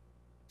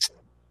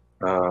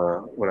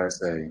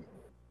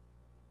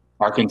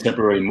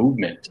contemporary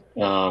movement.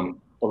 But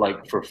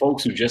like for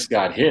folks who just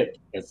got hip,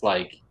 it's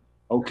like,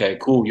 okay,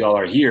 cool, y'all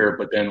are here,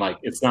 but then like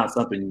it's not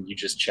something you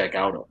just check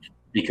out of,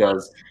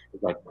 because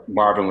like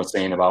Marvin was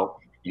saying about,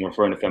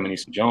 referring to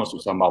Feminista Jones,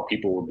 was talking about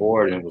people were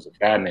bored and it was a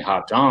fad and they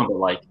hopped on, but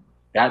like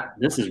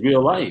this is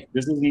real life.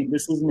 This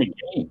isn't a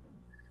game.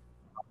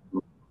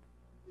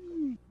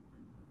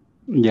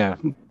 Yeah.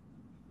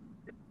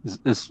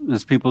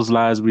 It's people's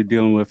lives we're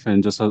dealing with,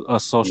 and just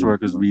us social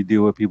workers, we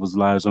deal with people's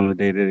lives on a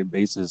day-to-day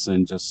basis,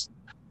 and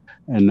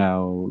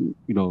now,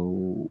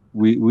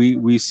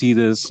 we see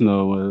this,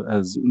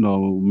 as,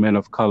 men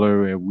of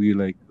color, and we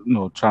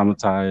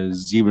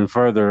traumatized even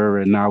further.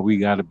 And now we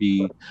got to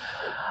be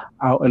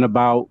out and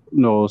about,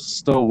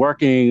 still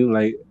working,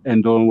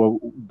 and doing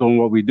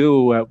what we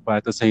do. But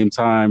at the same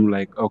time,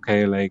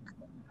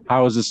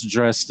 how is this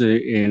addressed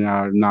in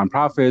our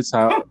nonprofits?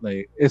 How,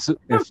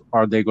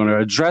 are they going to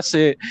address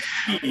it?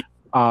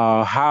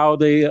 How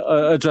they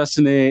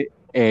addressing it?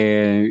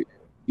 And,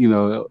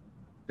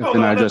 if they're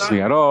not addressing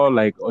it at all,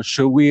 or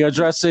should we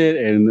address it?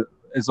 And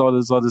it's all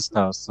this other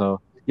stuff.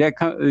 So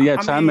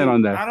chime in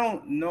on that. I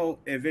don't know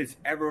if it's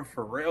ever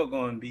for real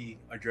going to be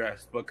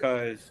addressed,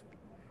 because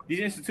these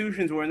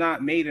institutions were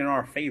not made in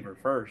our favor.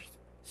 First,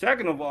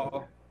 second of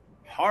all,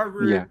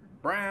 Harvard,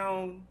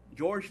 Brown,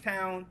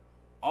 Georgetown,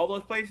 all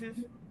those places,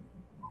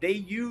 they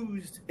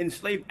used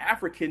enslaved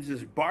Africans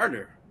as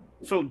barter.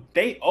 So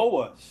they owe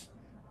us.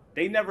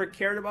 They never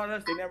cared about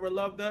us. They never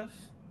loved us.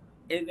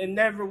 And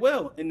never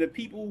will. And the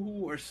people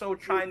who are so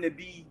trying to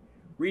be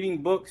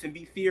reading books and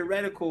be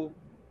theoretical,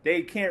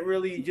 they can't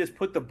really just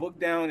put the book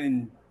down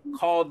and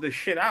call the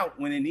shit out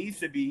when it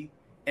needs to be.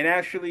 And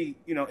actually,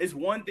 it's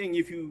one thing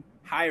if you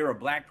hire a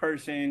Black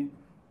person,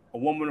 a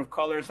woman of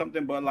color or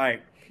something, but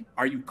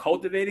are you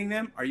cultivating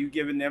them? Are you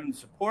giving them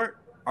support?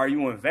 Are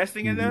you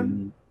investing in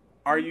them?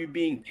 Are you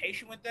being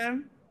patient with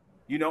them?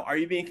 Are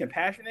you being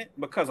compassionate?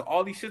 Because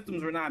all these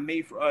systems were not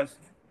made for us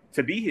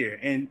to be here,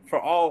 and for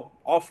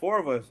all four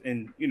of us.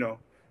 And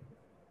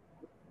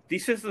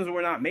these systems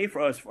were not made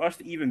for us. For us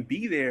to even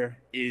be there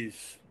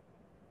is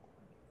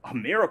a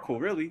miracle,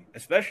 really,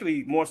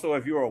 especially more so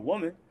if you're a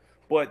woman.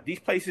 But these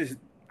places,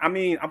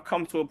 I've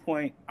come to a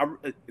point,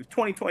 if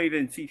 2020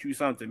 didn't teach you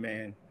something,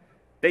 man,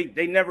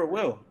 they never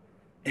will.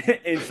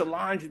 And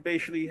Solange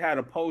basically had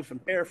a post, I'm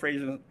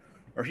paraphrasing,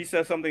 or she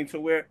said something to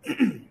where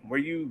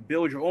you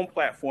build your own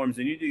platforms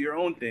and you do your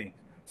own thing,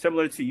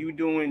 similar to you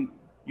doing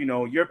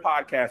your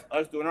podcast,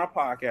 us doing our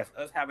podcast,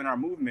 us having our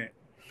movement.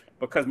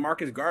 Because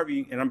Marcus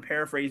Garvey, and I'm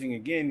paraphrasing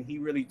again, he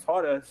really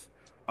taught us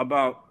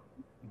about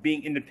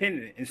being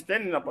independent and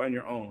standing up on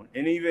your own.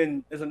 And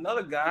even there's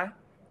another guy,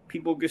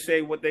 people could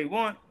say what they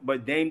want,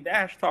 but Dame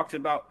Dash talks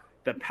about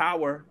the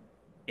power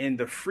and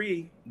the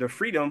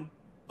freedom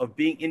of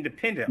being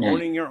independent,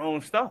 owning your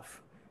own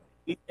stuff.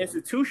 These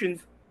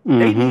institutions,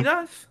 they need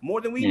us more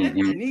than we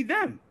need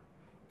them.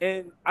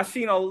 And I've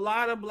seen a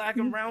lot of Black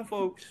and brown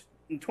folks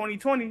in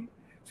 2020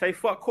 say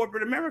fuck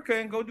corporate America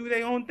and go do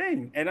their own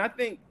thing. And I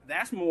think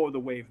that's more of the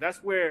wave.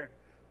 That's where,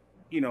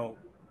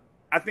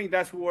 I think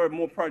that's where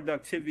more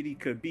productivity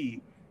could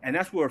be. And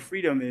that's where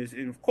freedom is.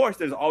 And of course,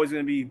 there's always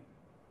going to be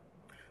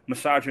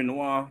misogyny,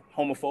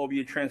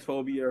 homophobia,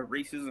 transphobia,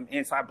 racism,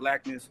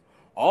 anti-Blackness,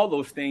 all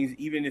those things,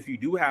 even if you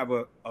do have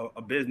a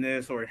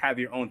business or have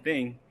your own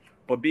thing.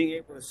 But being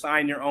able to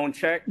sign your own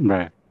check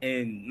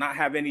and not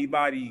have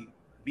anybody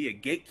be a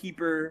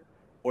gatekeeper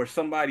or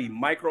somebody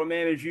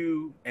micromanage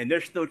you, and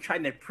they're still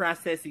trying to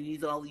process and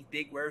use all these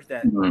big words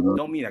that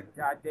don't mean a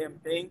goddamn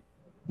thing.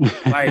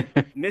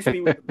 Miss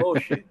me with the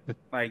bullshit.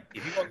 If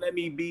you're going to let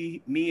me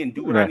be me and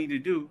do what I need to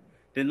do,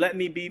 then let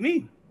me be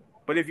me.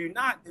 But if you're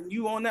not, then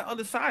you on that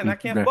other side, and I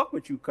can't fuck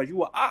with you because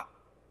you a op.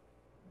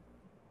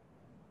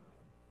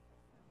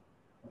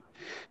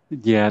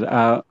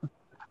 Yeah,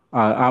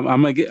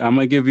 I'm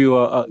gonna give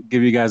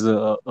you guys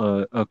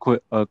a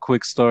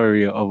quick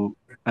story of.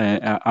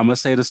 I'm gonna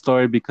say the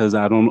story because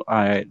I don't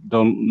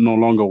no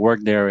longer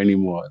work there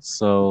anymore.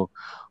 So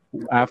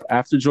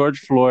after George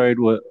Floyd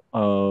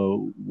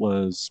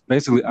was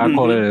basically, I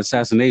call it an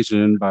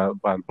assassination by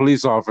a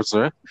police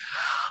officer,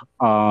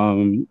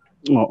 on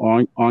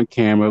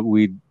camera,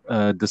 we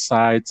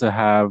decide to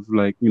have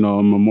like a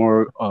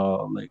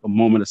memorial, like a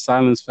moment of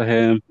silence for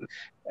him,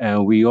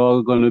 and we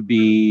all going to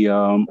be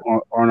on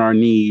our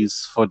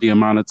knees for the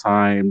amount of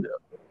time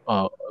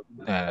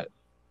that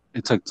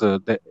it took to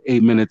the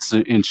 8 minutes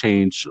and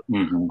change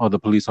of the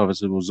police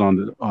officer was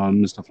on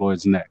Mr.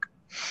 Floyd's neck.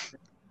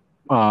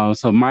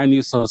 So mind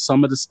you, so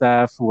some of the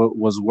staff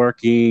was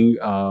working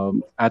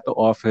at the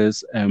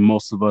office, and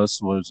most of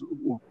us was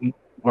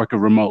working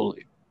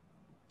remotely.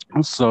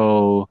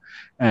 So,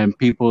 and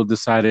people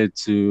decided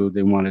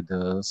they wanted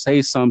to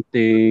say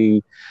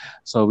something.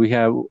 So we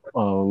have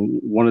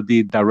one of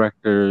the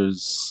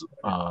directors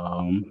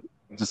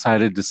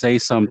decided to say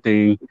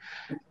something.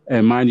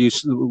 And mind you,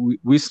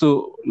 we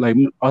still, like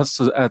us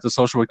at the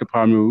social work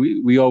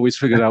department, we always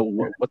figured out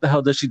what the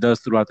hell does she does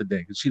throughout the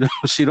day.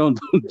 She don't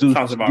do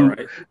Sounds about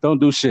right. Don't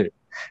do shit.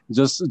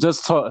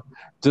 Just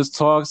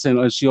talks,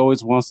 and she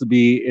always wants to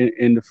be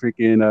in the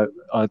freaking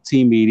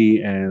team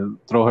meeting and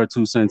throw her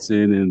 2 cents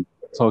in and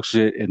talk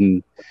shit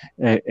and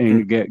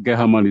get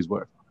her money's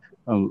worth.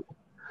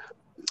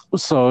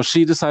 So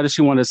she decided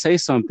she wanted to say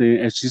something,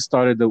 and she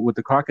started with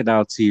the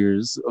crocodile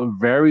tears,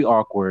 very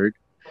awkward.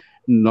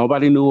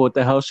 Nobody knew what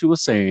the hell she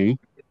was saying.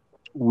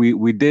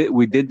 We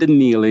did the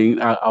kneeling.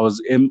 I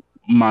was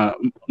I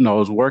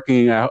was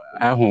working at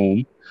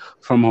home,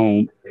 from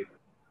home,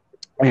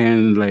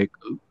 and like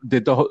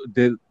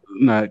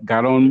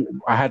got on.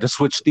 I had to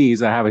switch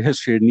knees. I have a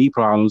history of knee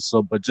problems,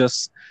 so but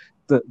just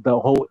the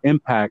whole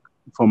impact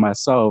for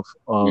myself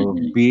of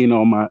being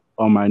on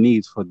my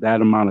knees for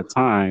that amount of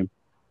time,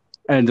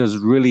 and just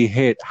really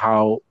hit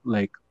how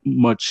like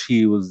much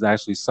he was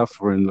actually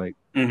suffering, like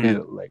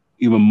and, like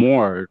even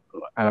more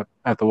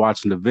after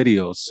watching the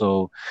videos.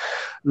 So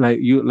like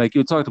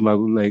you talked about,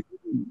 like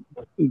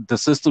the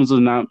systems are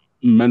not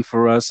meant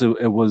for us.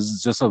 It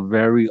was just a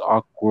very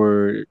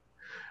awkward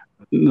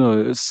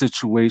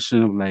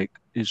situation of like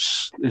if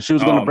she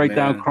was gonna break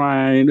down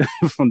crying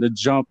from the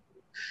jump,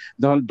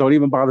 don't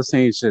even bother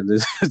saying shit.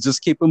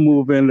 Just keep it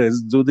moving.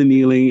 Let's do the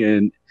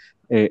kneeling,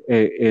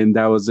 and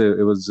that was it.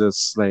 It was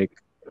just like,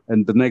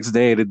 and the next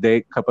day,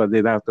 couple of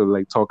days after,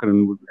 like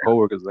talking with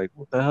coworkers, like,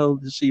 what the hell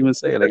did she even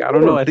say? Like, I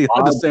don't know. I didn't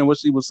understand what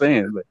she was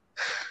saying. Like,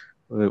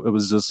 it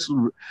was just.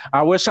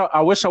 I wish I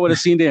would have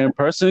seen it in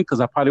person, because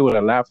I probably would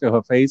have laughed at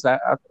her face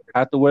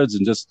afterwards,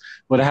 and just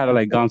would have had to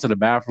like gone to the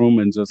bathroom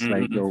and just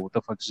like, yo, what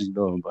the fuck is she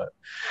doing? But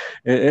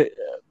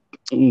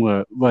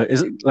but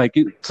it's like,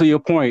 to your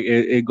point,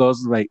 it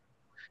goes like,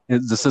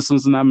 the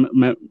system's not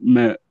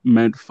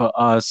meant for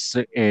us,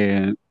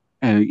 and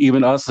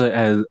even us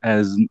as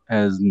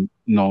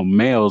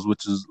males,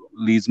 which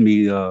leads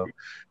me to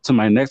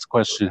my next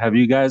question. Have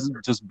you guys,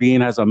 just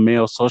being as a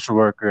male social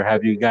worker,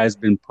 have you guys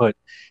been put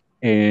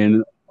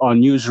in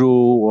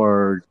unusual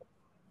or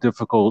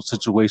difficult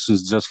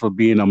situations just for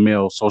being a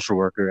male social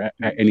worker at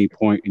any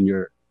point in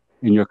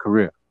your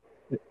career?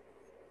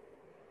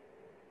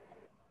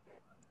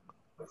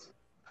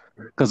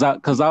 Because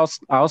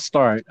I'll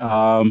start.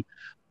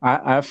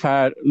 I've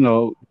had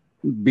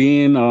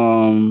being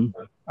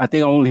I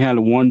think I only had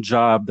one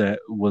job that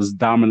was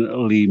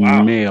dominantly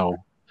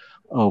male,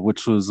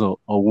 which was a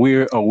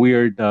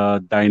weird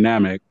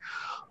dynamic.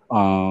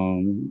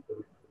 And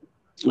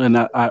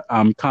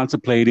I'm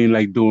contemplating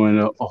like doing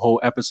a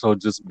whole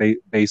episode just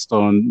based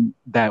on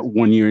that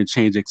 1 year and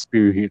change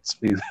experience.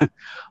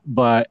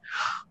 But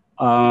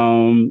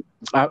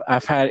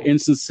I've had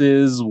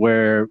instances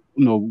where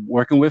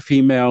working with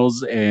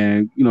females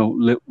and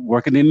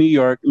working in New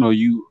York,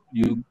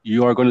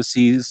 you are going to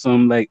see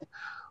some like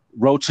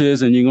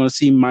roaches, and you're going to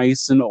see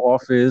mice in the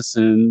office,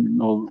 and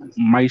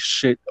mice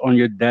shit on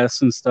your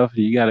desk and stuff,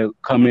 and you got to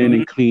come in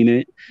and clean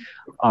it.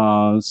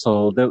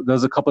 So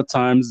there's a couple of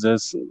times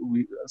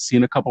we've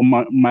seen a couple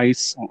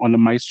mice on the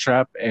mice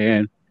trap,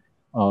 and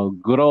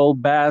good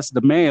old Bass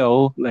the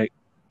male, like,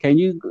 can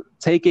you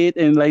take it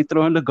and like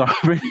throw in the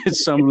garbage?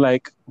 So I'm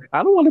like,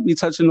 I don't want to be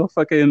touching no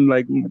fucking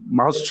like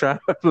mouse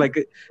trap.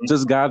 Like,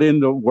 just got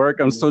into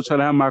work, I'm still trying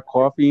to have my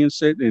coffee and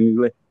shit, and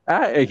like,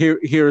 I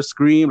hear a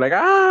scream, like,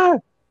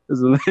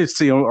 there's a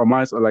see a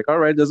mouse. I'm like, all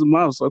right, there's a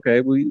mouse.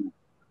 Okay, we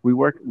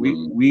work,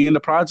 we in the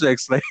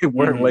projects, like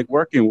work, like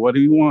working. What do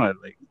you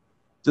want? Like,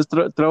 just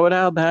throw it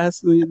out,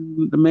 Bass, the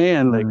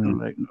man. Like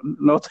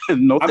no,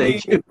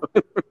 thank you.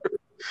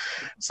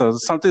 So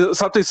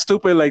something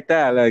stupid like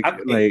that,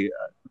 like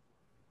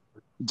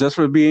just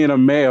for being a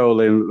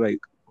male, and like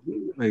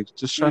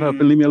just shut up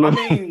and leave me alone.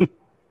 I mean,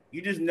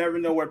 you just never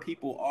know where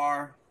people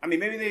are. I mean,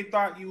 maybe they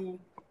thought you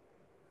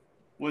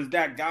was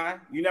that guy.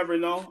 You never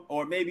know.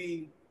 Or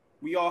maybe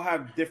we all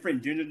have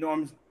different gender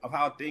norms of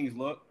how things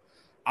look.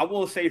 I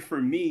will say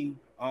for me,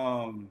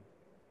 I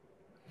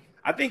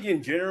think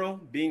in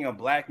general, being a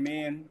black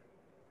man,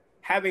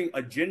 having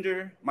my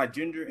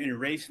gender and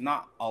race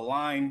not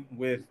align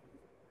with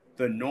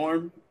the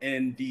norm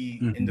in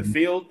the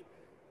field,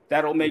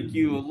 that'll make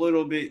you a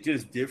little bit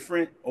just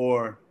different,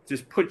 or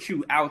just put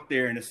you out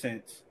there in a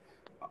sense.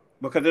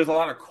 because there's a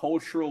lot of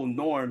cultural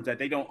norms that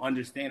they don't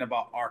understand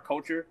about our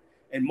culture.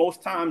 And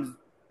most times,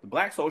 the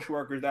black social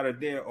workers that are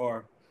there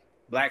are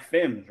black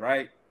femmes,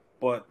 right?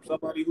 But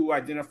somebody who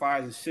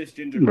identifies as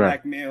cisgender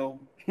black male,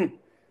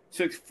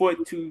 6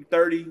 foot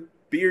 230,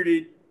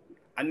 bearded,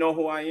 I know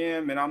who I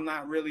am, and I'm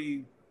not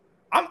really.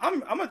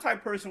 I'm a type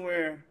of person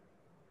where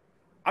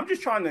I'm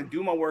just trying to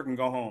do my work and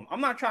go home.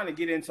 I'm not trying to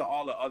get into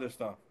all the other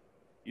stuff,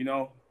 you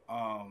know.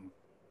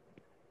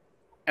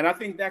 And I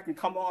think that can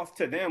come off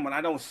to them when I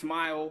don't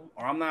smile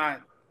or I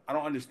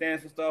don't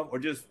understand some stuff, or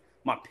just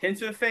my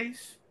pensive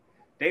face.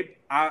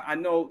 I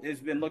know it's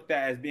been looked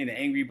at as being an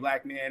angry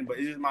black man, but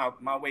it's just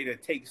my way to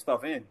take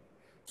stuff in.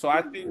 So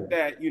I think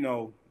that, you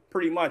know,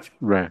 pretty much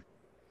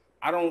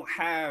I don't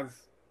have,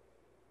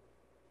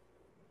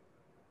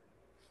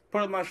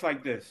 pretty much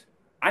like this.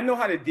 I know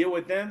how to deal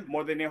with them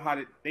more than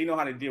they know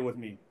how to deal with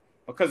me.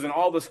 Because in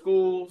all the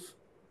schools,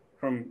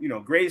 from, you know,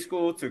 grade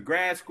school to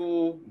grad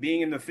school,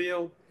 being in the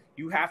field,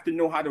 you have to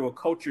know how to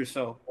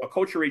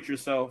acculturate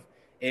yourself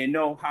and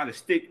know how to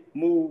stick,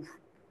 move,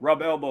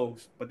 rub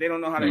elbows. But they don't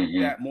know how to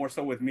do that more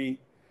so with me.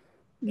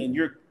 And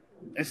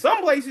in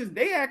some places,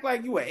 they act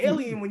like you an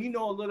alien when you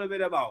know a little bit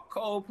about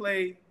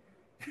Coldplay,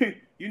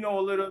 you know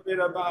a little bit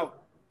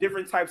about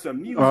different types of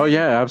music. Oh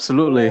yeah,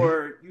 absolutely.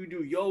 Or you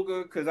do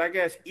yoga, because I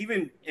guess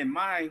even in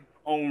my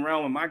own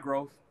realm and my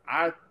growth,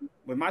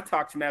 with my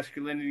toxic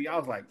masculinity, I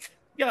was like,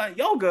 yeah,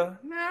 yoga?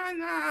 Nah,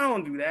 I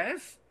don't do that.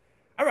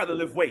 I'd rather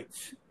lift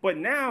weights. But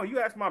now you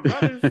ask my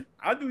brothers,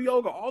 I do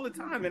yoga all the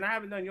time, and I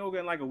haven't done yoga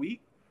in like a week.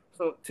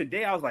 So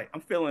today I was like,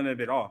 I'm feeling a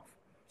bit off.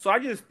 So I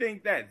just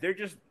think that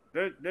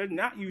they're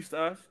not used to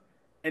us,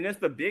 and that's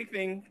the big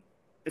thing.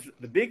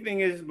 The big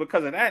thing is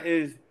because of that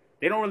is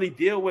they don't really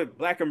deal with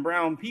black and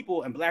brown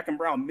people and black and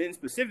brown men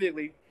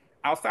specifically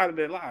outside of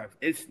their lives.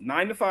 It's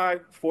 9 to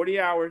 5, 40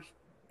 hours,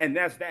 and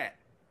that's that.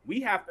 We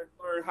have to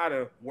learn how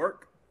to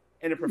work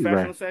in a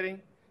professional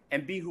setting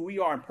and be who we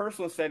are in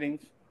personal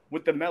settings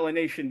with the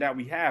melanation that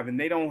we have. And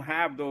they don't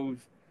have those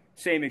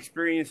same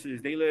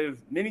experiences. They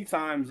live many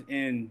times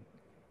in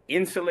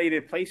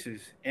insulated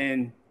places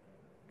and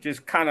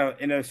just kind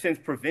of, in a sense,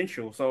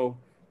 provincial. So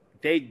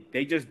they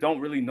just don't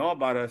really know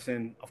about us.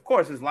 And, of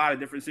course, there's a lot of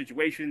different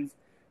situations.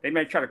 They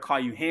might try to call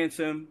you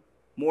handsome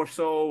more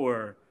so,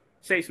 or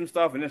say some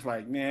stuff, and it's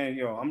like, man,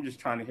 I'm just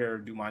trying to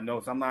do my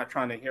notes. I'm not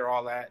trying to hear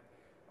all that.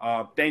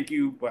 Thank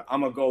you, but I'm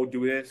going to go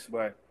do this.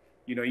 But,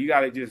 you got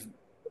to just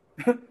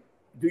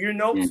do your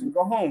notes and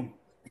go home.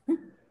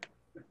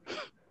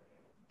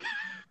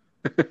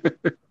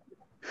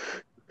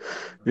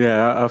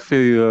 Yeah, I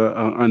feel you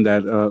on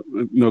that.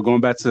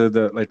 Going back to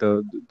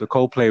the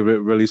Coldplay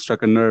really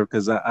struck a nerve,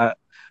 because I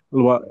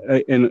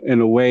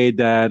in a way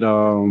that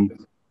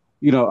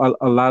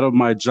a lot of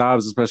my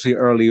jobs, especially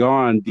early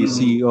on, the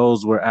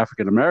CEOs were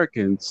African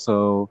Americans.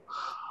 So,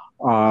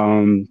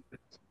 and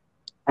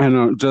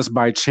just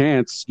by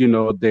chance,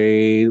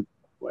 they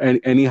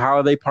any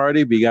holiday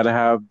party, we got to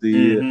have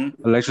the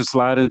electric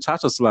slide and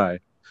cha-cha slide.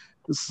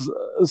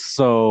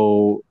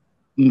 So,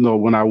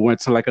 when I went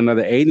to like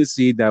another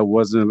agency that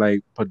wasn't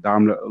like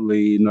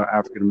predominantly,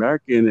 African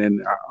American,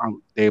 and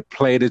they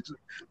played it,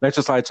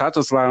 electric slide,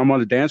 cha-cha slide, I'm on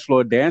the dance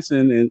floor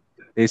dancing, and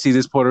they see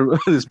this Puerto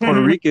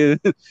Rican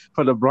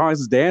from the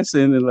Bronx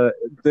dancing, and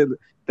they're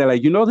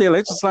like, the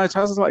electric slide,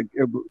 cha-cha slide,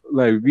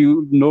 like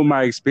you know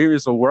my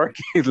experience of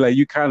working, like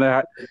you kind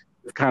of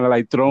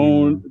like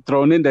thrown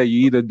in that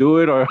you either do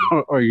it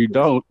or you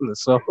don't.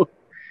 So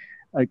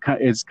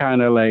it's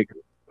kind of like,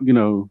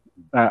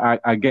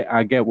 I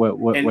get what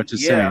you're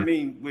saying. Yeah, I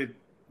mean, with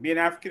being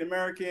African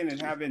American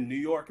and having New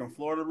York and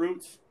Florida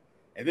roots,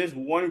 and there's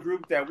one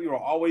group that we were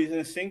always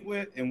in sync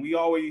with, and we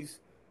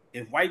always,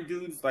 if white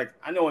dudes, like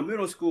I know in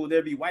middle school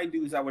there'd be white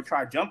dudes that would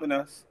try jumping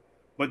us,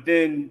 but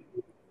then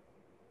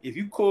if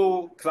you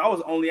cool, because I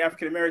was only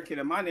African American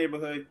in my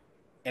neighborhood,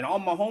 and all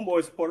my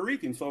homeboys are Puerto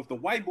Rican, so if the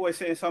white boy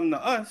saying something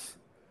to us,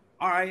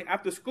 all right,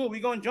 after school we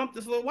gonna jump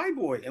this little white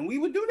boy, and we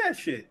would do that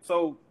shit.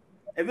 So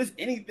if it's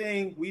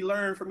anything, we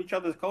learn from each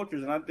other's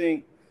cultures. And I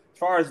think, as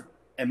far as,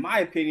 in my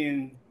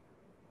opinion,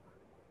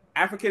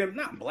 African,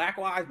 not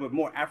black-wise, but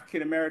more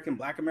African-American,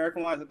 Black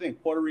American-wise, I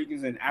think Puerto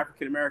Ricans and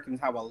African-Americans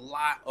have a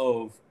lot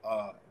of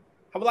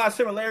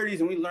similarities,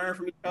 and we learn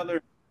from each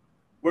other.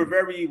 We're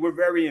very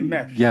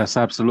enmeshed. Yes,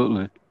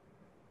 absolutely.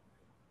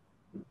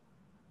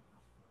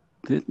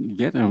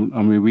 Yeah,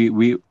 I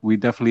mean, we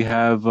definitely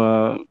have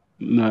African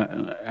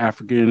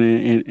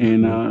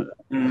in our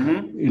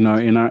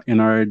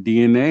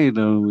DNA,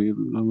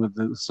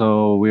 though.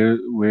 So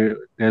we're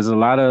there's a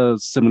lot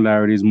of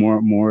similarities,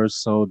 more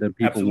so than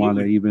people want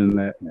to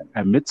even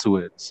admit to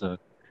it. So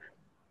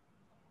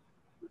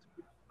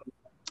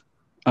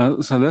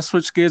let's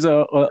switch gears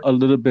a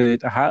little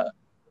bit.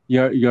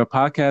 Your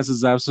podcast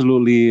is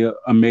absolutely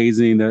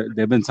amazing. There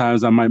have been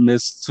times I might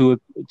miss two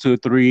or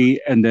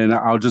three, and then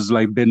I'll just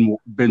like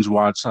binge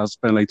watch. I'll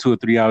spend like 2 or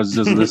 3 hours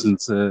just listening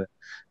to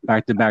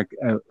back-to-back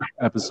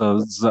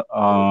episodes. So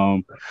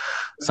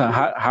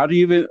how do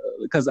you even?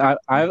 Because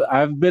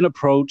I've been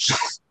approached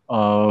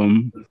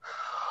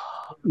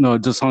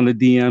just on the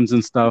DMs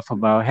and stuff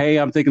about, hey,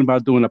 I'm thinking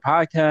about doing a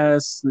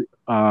podcast.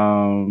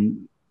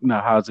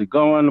 How's it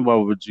going?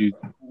 What would you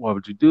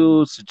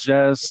do?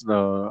 Suggest?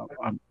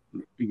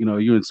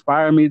 You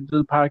inspire me to do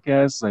the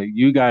podcast. Like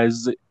you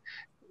guys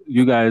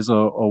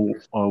are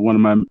one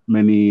of my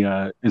many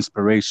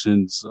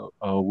inspirations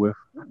with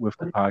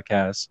the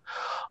podcast.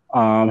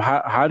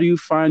 How do you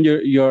find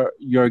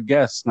your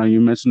guests? Now,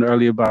 you mentioned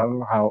earlier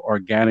about how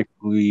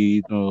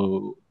organically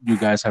you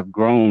guys have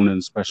grown, and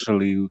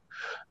especially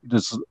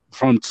just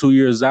from 2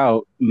 years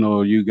out,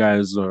 you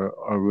guys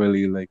are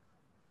really like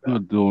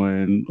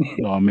doing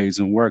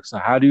amazing work. So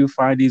how do you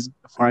find these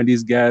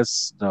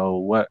guests?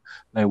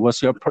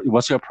 What's your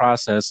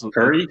process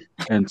Curry?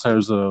 in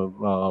terms of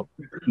the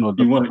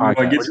you want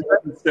to get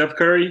to Steph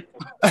Curry?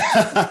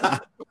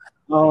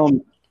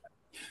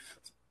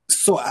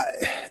 So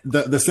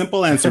the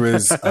simple answer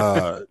is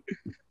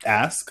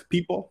ask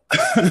people.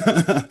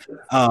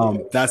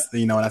 That's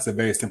that's a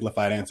very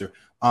simplified answer.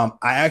 I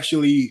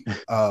actually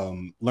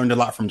learned a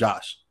lot from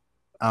Josh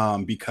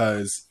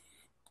because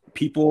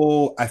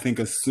people, I think,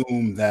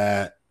 assume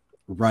that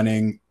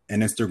running our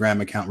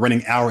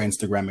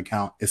Instagram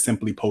account is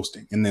simply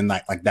posting and then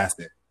like that's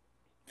it.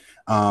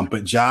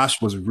 But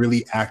Josh was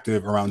really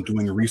active around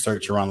doing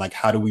research around like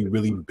how do we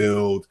really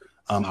build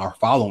our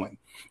following.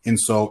 And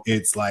so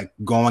it's like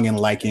going and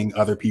liking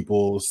other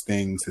people's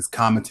things, it's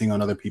commenting on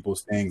other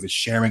people's things, it's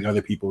sharing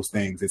other people's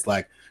things. It's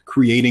like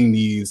creating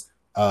these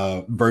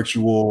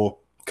virtual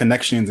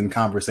connections and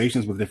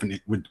conversations with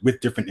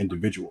different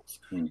individuals,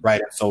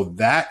 right? So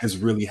that is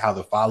really how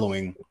the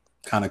following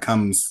kind of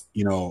comes,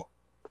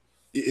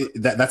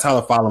 that's how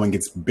the following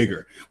gets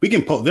bigger. We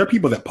can post, there are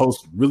people that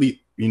post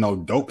really,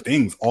 dope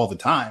things all the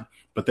time,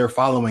 but their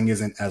following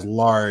isn't as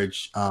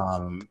large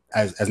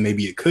as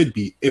maybe it could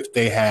be if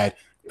they had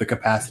the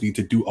capacity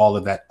to do all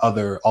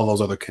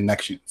those other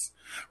connections,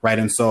 right?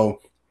 And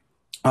so,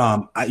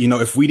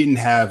 if we didn't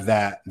have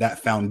that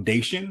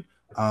foundation,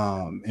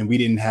 and we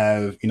didn't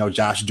have,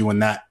 Josh doing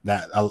that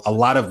a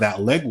lot of that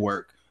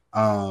legwork,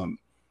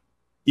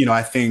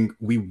 I think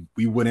we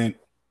wouldn't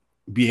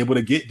be able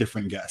to get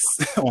different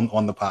guests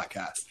on the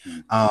podcast.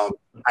 I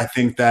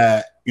think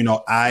that,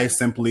 I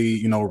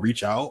simply,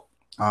 reach out.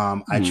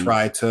 I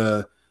try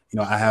to,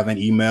 I have an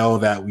email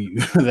that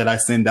that I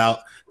send out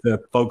to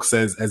folks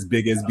as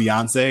big as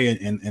Beyonce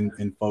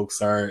and folks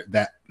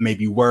that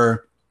maybe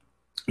were,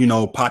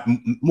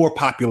 more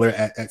popular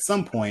at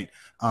some point.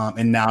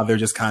 And now they're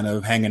just kind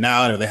of hanging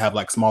out, or they have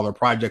like smaller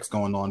projects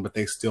going on, but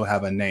they still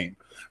have a name.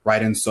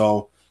 Right. And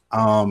so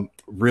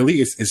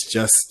really it's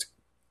just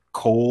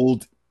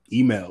cold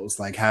emails,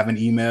 like having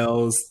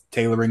emails,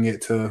 tailoring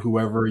it to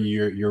whoever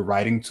you're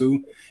writing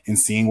to and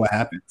seeing what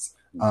happens.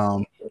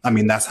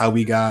 That's how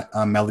we got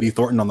Melody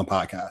Thornton on the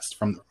podcast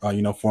from,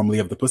 formerly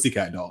of the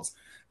Pussycat Dolls.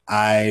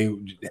 I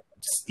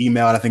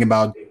emailed, I think,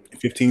 about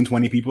 15,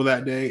 20 people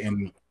that day,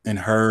 and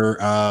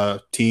her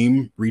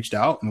team reached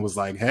out and was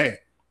like, hey,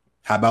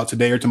 how about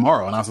today or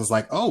tomorrow? And I was just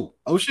like, oh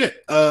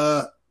shit.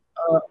 Okay.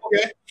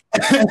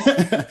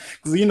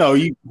 Cause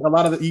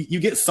you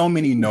get so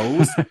many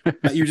no's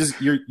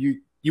that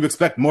you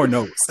expect more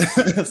no's.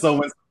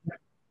 So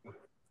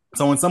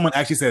when someone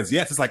actually says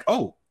yes, it's like,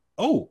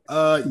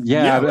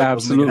 yeah,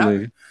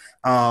 absolutely.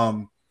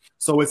 So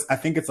I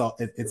think it's a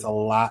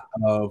lot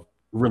of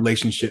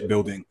relationship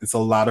building. It's a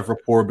lot of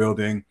rapport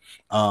building.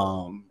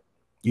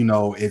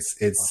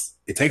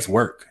 It takes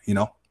work,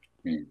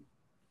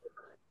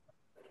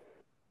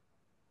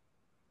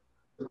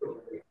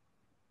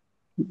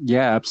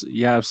 Yeah,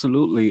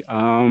 absolutely.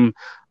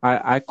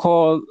 I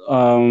call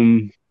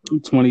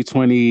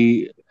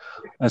 2020,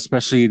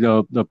 especially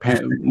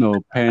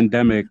the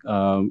pandemic,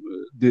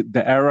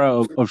 the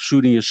era of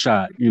shooting your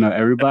shot.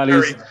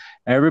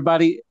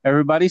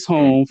 Everybody's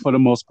home for the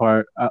most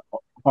part,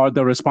 or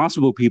the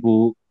responsible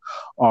people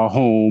are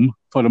home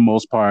for the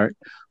most part.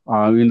 The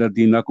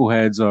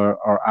knuckleheads are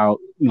out,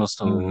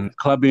 still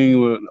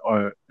clubbing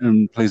or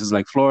in places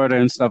like Florida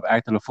and stuff,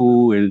 acting a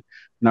fool and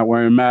not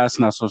wearing masks,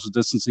 not social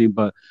distancing.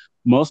 But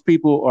most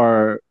people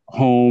are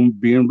home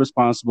being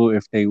responsible.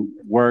 If they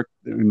work,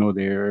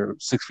 they're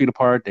 6 feet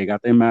apart, they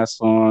got their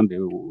masks on,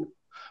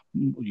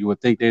 you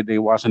would think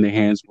they're washing their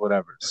hands,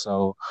 whatever.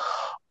 So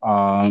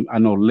I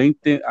know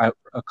LinkedIn,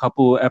 a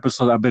couple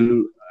episodes I've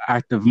been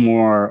active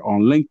more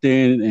on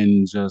LinkedIn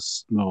and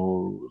just,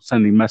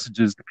 sending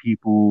messages to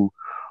people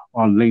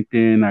on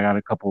LinkedIn. I got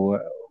a couple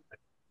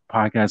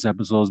podcast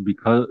episodes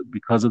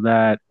because of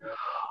that.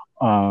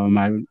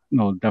 I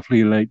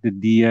definitely like the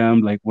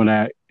DM, like when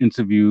I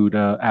interviewed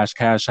Ash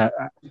Cash,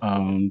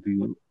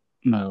 the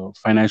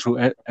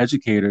financial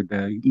educator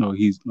that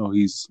he's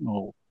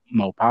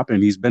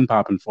popping. He's been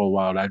popping for a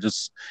while. I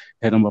just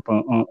hit him up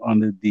on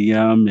the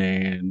DM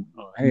and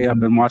hey, I've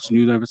been watching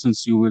you ever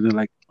since you were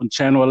on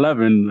Channel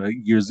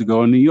 11 years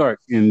ago in New York,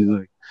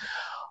 and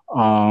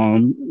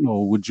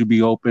would you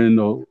be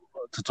open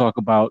to talk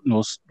about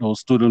those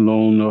student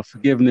loan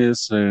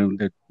forgiveness, and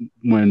that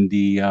when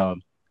the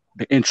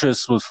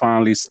interest was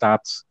finally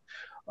stopped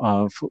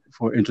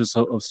for interest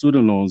of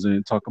student loans,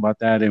 and talk about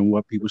that and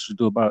what people should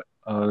do about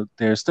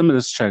their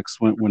stimulus checks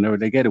whenever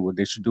they get it, what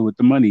they should do with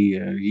the money.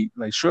 He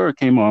like sure it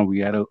came on. We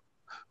had a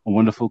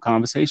wonderful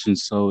conversation.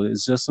 So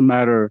it's just a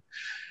matter.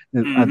 I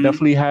Mm-hmm.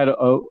 definitely had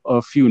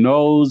a few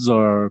no's,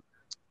 or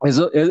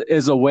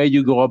is a way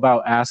you go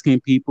about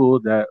asking people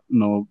that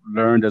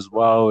learned as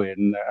well,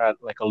 and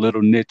like a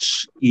little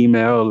niche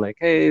email, like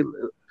hey,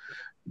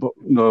 but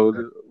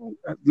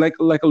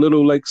like a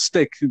little like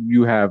stick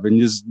you have, and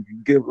just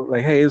give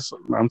like hey,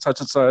 I'm such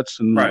and such,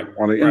 and Right.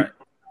 want to Right.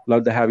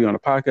 love to have you on the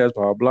podcast,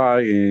 blah blah,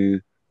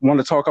 and want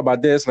to talk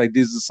about this. Like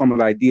these are some of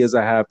the ideas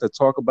I have to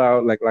talk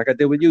about, like I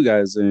did with you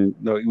guys, and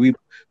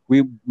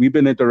we've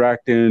been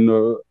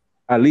interacting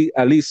at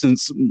least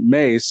since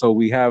May, so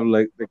we have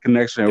like the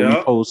connection. And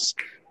Yep.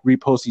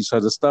 repost each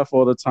other's stuff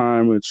all the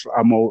time, which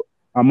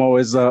I'm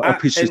always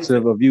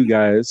appreciative of you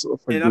guys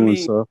for and I doing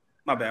mean, so.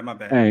 my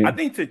bad. Hey, I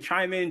think to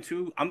chime in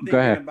too, I'm go thinking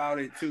ahead. about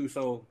it too.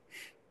 So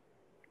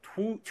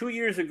 2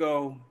 years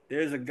ago,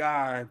 there's a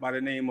guy by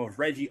the name of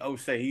Reggie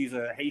Osei. He's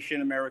a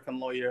Haitian American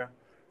lawyer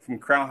from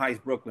Crown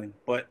Heights, Brooklyn.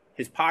 But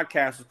his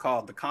podcast is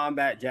called The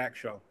Combat Jack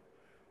Show.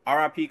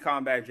 R.I.P.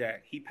 Combat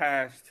Jack. He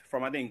passed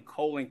from, I think,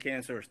 colon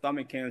cancer or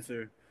stomach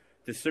cancer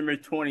December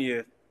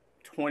 20th,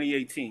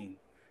 2018.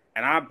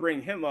 And I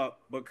bring him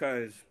up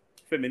because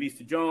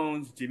Feminista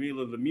Jones,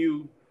 Jamila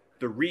Lemieux,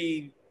 The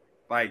Reed,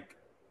 like,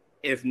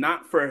 if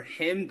not for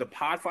him, the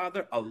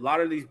Podfather, a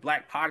lot of these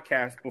black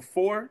podcasts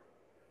before,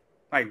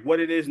 like what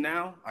it is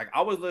now, like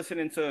I was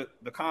listening to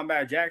the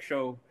Combat Jack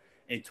Show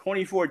in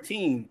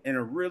 2014 in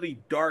a really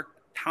dark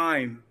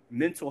time,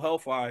 mental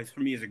health wise, for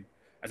me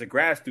as a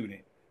grad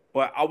student.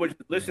 But I would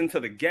listen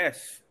to the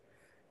guests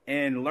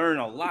and learn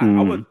a lot.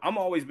 I'm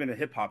always been a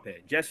hip hop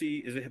head. Jesse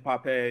is a hip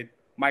hop head.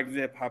 Mike is a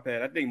hip hop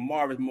head. I think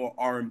Marv is more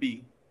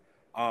R&B.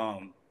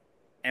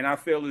 And I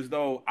feel as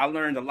though I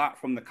learned a lot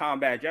from the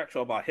Combat Jack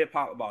Show about hip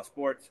hop, about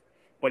sports.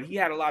 But he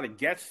had a lot of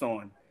guests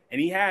on,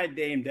 and he had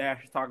Dame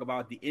Dash talk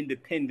about the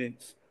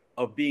independence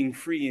of being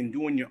free and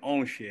doing your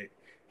own shit.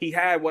 He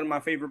had one of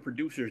my favorite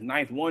producers,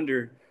 Ninth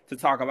Wonder, to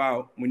talk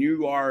about when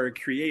you are a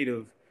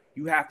creative,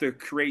 you have to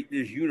create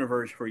this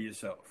universe for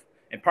yourself.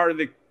 And part of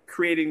the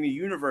creating the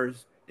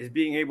universe is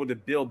being able to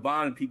build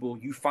bond with people.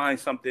 You find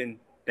something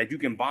that you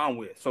can bond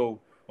with. So,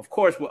 of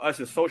course, with us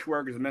as social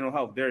workers and mental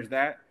health, there's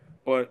that.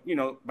 But,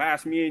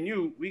 past me and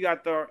you, we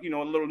got the,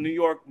 little New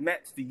York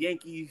Mets, the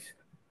Yankees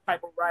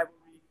type of rivalry.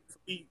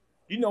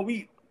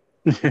 We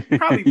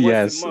probably once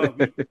Yes. a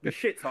month we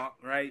shit talk,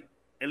 right?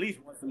 At least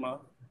once a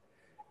month.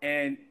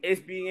 And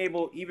it's being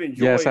able, even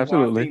Yes, Joy, who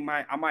absolutely.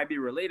 I might be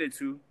related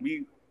to,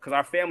 because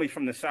our family's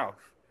from the South.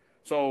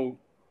 So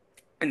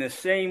in the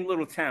same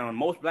little town,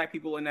 most black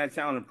people in that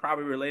town are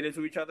probably related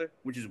to each other,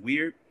 which is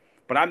weird.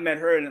 But I met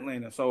her in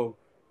Atlanta. So,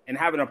 and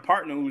having a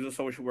partner who's a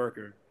social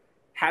worker,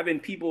 having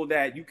people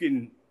that you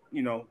can,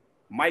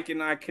 Mike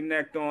and I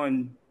connect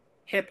on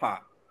hip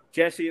hop.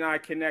 Jesse and I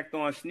connect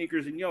on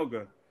sneakers and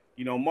yoga.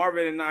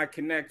 Marvin and I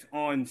connect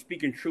on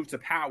speaking truth to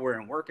power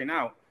and working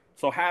out.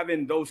 So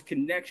having those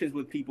connections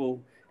with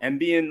people and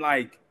being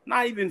like,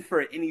 not even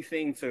for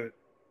anything to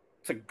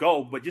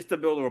go, but just to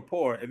build a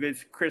rapport. If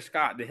it's Chris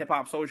Scott, the hip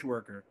hop social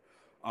worker,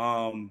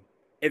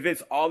 if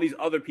it's all these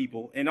other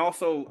people. And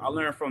also I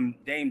learned from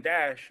Dame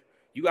Dash,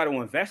 you got to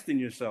invest in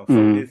yourself.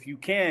 So if you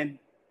can,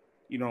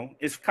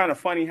 it's kind of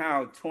funny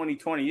how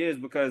 2020 is,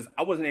 because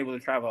I wasn't able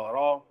to travel at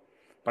all,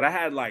 but I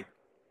had like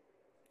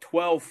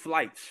 12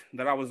 flights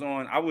that I was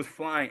on. I was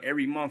flying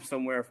every month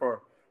somewhere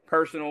for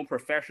personal,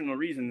 professional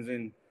reasons.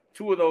 And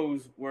 2 of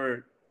those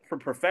were for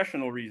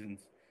professional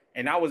reasons.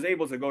 And I was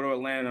able to go to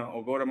Atlanta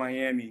or go to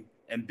Miami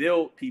and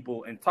build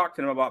people and talk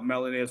to them about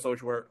melanated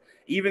social work.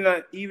 Even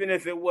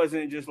if it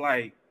wasn't just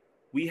like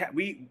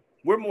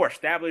we're more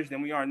established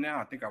than we are now.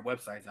 I think our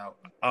website's out.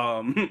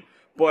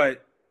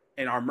 But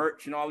and our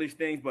merch and all these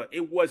things, but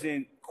it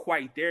wasn't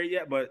quite there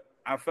yet. But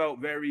I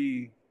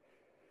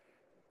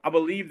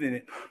believed in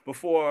it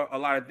before a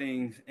lot of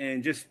things,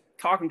 and just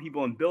talking to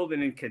people and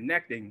building and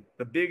connecting.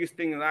 The biggest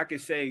thing that I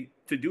could say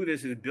to do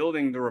this is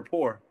building the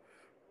rapport,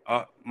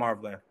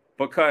 Marv left,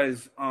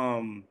 because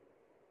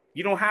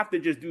you don't have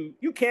to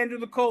you can do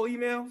the cold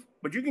emails,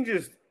 but you can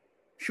just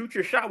shoot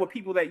your shot with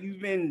people that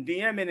you've been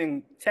DMing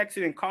and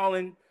texting and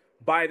calling,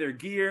 buy their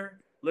gear,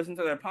 listen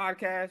to their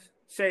podcast,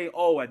 say,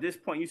 oh, at this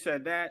point you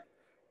said that.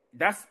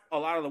 That's a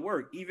lot of the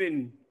work.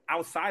 Even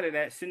outside of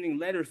that, sending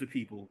letters to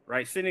people,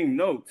 right? Sending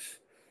notes,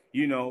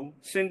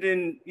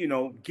 sending,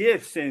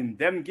 gifts and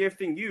them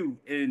gifting you,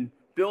 and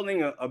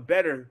building a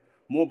better,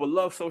 more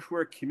beloved social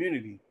work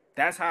community.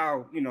 That's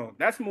how,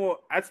 that's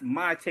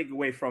my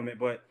takeaway from it.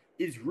 But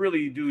it's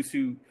really due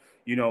to,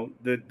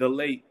 the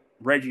late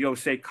Reggie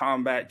Osei,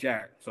 Combat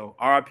Jack. So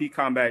R.I.P.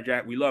 Combat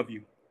Jack, we love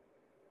you.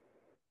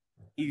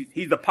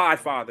 He's the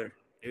Podfather.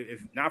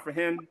 If not for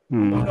him,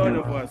 none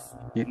of us,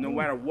 no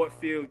matter what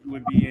field you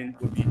would be in,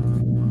 would be.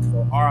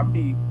 So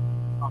R.I.P.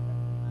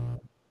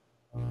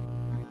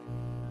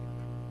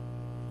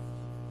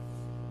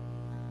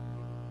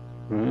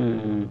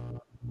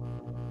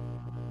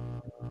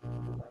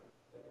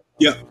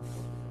 Yeah.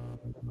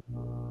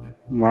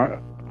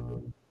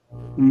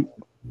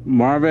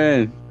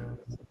 Marvin,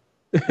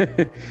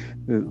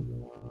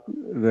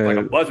 Like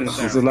a buzzing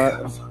There's a sound.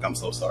 lot. I'm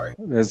so sorry.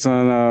 It's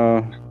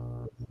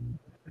on.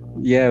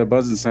 Yeah, the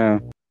buzzing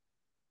sound.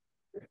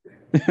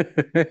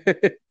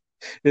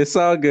 It's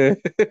all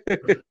good.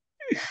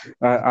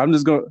 I'm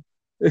just going.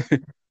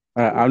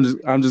 I'm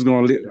just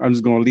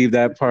gonna leave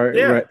that part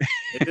Yeah, right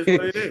it is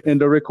what it is. in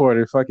the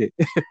recorder. Fuck it.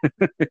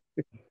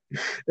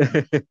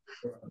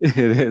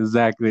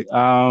 Exactly.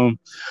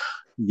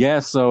 Yeah.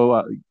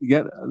 So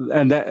yeah,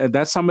 and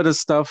that's some of the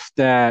stuff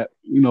that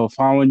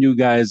following you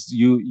guys,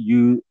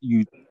 you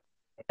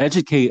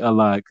educate a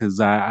lot because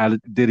I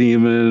didn't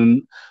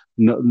even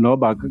know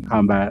about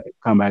combat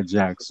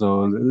jack.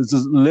 So this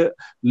is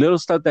little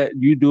stuff that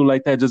you do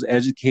like that, just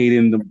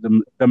educating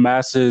the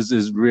masses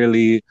is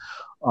really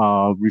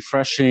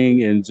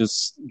refreshing. And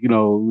just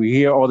we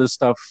hear all this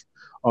stuff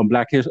on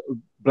Black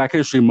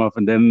History Month,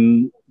 and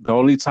then the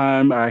only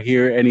time I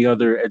hear any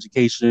other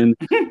education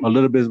a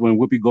little bit is when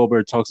Whoopi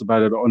Goldberg talks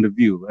about it on The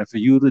View. And for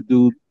you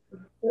to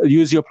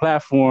use your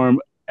platform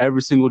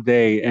every single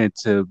day and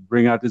to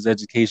bring out this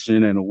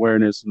education and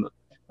awareness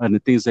and the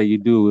things that you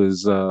do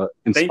is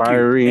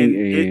inspiring. Thank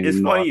you. And it's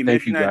funny you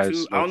thank you mentioned that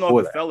guys too. I don't know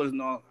for if the that. fellas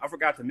know. I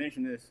forgot to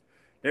mention this.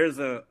 There's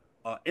a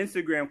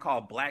Instagram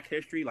called Black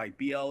History, like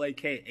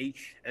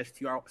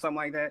BLAKHSTR, something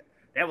like that.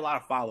 They have a lot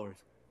of followers.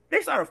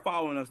 They started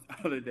following us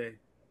the other day.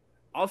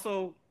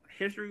 Also,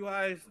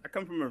 history-wise, I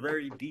come from a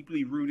very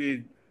deeply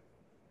rooted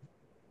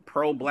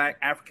pro-Black,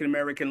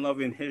 African-American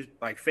loving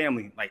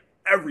family, like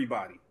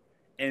everybody.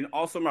 And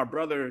also my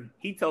brother,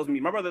 he tells me,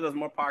 my brother does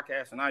more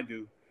podcasts than I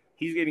do.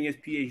 He's getting his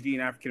PhD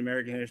in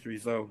African-American history.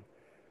 So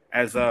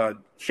as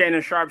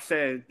Shannon Sharp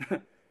said,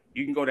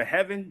 you can go to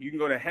heaven, you can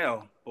go to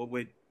hell. But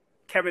with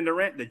Kevin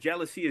Durant, the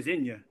jealousy is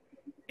in you.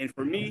 And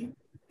for me,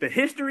 the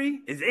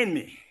history is in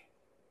me.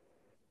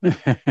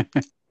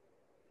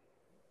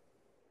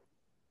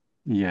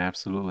 Yeah,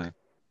 absolutely.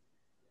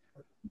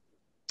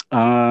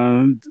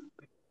 One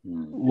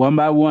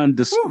by one,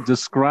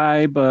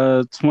 describe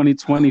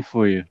 2020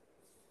 for you.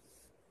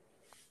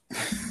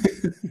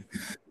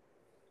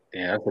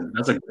 Yeah,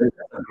 that's a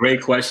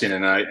great question,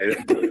 and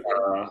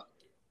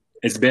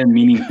it's been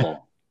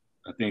meaningful.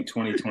 I think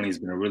 2020 has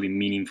been a really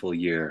meaningful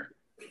year,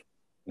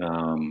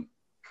 and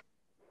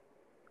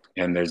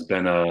there's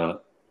been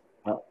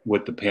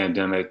with the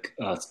pandemic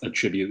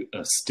attribute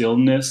a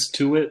stillness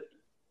to it,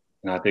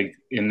 and I think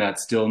in that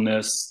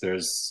stillness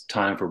there's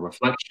time for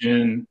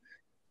reflection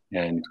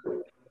and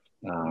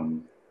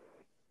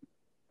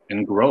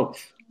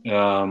growth,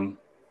 and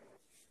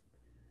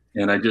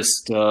I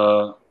just.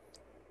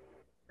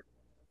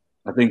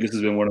 I think this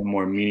has been one of the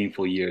more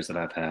meaningful years that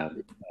I've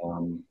had.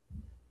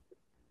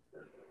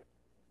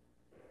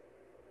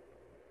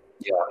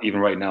 Yeah,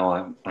 even right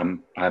now,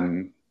 I'm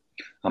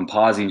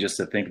pausing just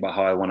to think about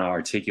how I want to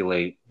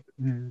articulate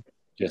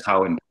just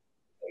how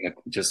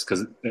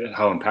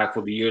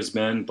impactful the year's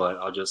been. But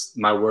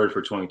my word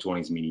for 2020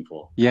 is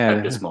meaningful. Yeah.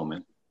 At this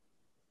moment.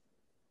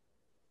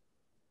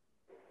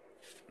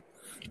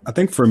 I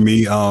think for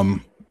me,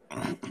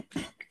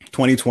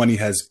 2020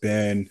 has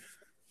been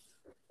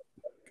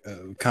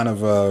kind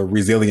of a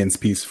resilience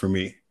piece for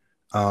me.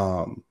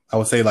 I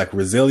would say like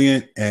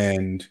resilient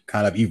and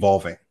kind of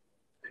evolving.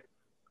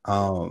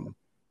 So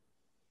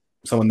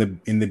in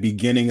the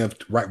beginning of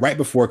right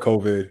before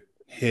COVID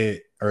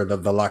hit or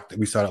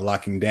we started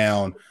locking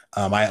down,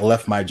 I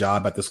left my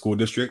job at the school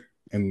district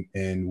and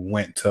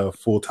went to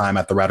full time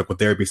at the Radical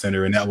Therapy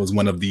Center, and that was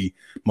one of the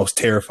most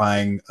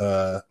terrifying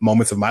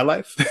moments of my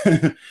life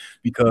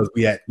because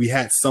we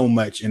had so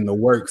much in the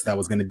works that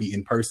was going to be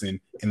in person,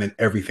 and then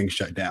everything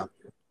shut down.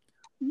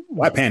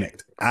 Well, I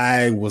panicked.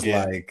 I was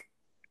like,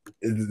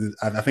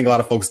 I think a lot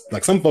of folks,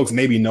 like some folks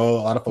maybe know, a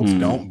lot of folks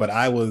don't, but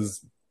I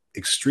was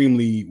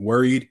extremely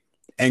worried,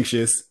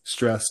 anxious,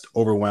 stressed,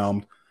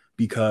 overwhelmed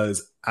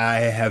because I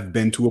have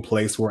been to a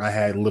place where I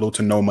had little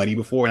to no money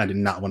before and I did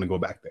not want to go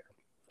back there.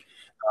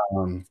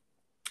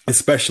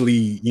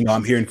 Especially,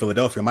 I'm here in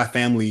Philadelphia. My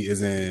family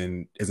is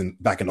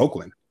back in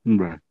Oakland.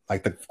 Right.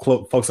 Like the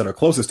folks that are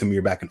closest to me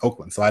are back in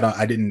Oakland. So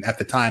I didn't at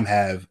the time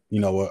have,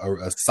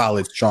 a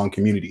solid, strong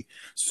community.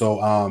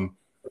 So,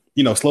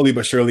 slowly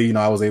but surely,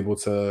 I was able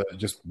to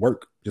just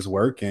work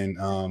and,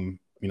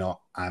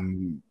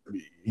 I'm,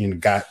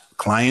 got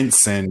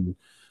clients and,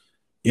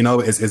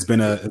 it's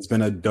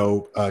been a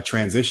dope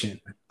transition.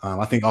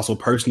 I think also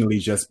personally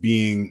just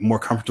being more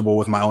comfortable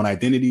with my own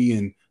identity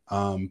and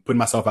putting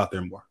myself out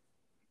there more.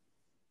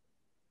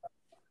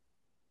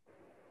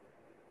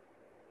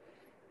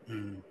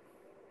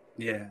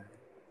 Yeah.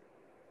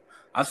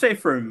 I'll say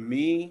for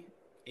me,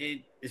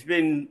 it's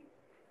been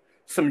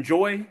some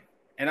joy.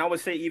 And I would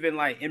say even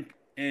like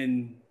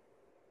in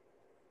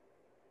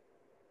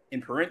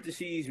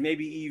parentheses,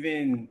 maybe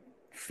even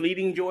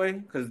fleeting joy,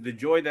 because the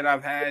joy that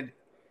I've had,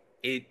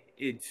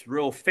 it's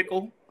real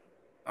fickle.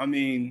 I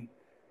mean,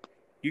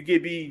 you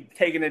could be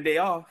taking a day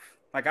off.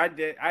 Like I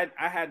did. I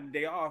had a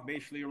day off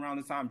basically around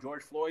the time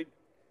George Floyd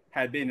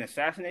had been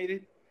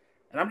assassinated.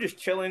 And I'm just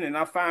chilling and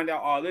I find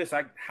out all this.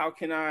 Like, how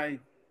can I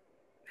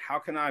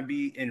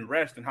be in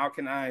rest and how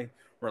can I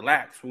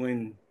relax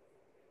when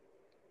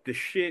the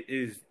shit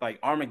is like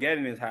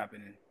Armageddon is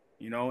happening,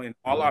 and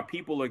all our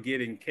people are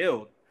getting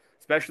killed,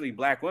 especially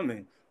black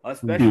women,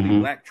 especially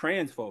black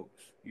trans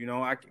folks.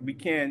 We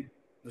can't.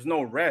 There's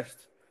no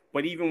rest.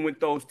 But even with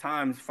those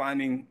times,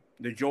 finding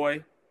the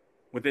joy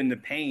within the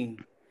pain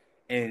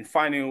and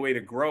finding a way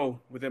to grow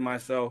within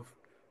myself,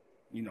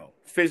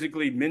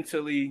 physically,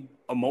 mentally,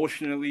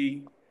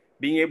 emotionally,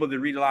 being able to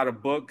read a lot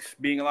of books,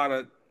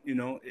 I've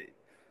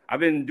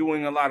been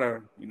doing a lot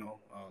of,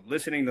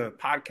 listening to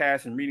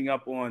podcasts and reading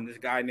up on this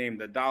guy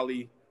named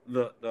the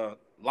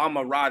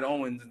Lama Rod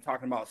Owens, and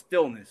talking about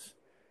stillness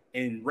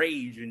and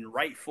rage and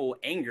rightful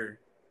anger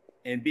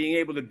and being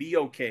able to be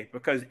okay,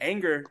 because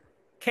anger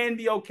can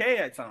be okay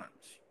at times.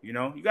 You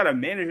got to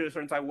manage it a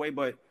certain type of way,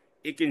 but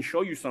it can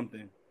show you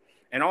something.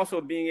 And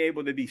also being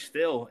able to be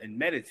still and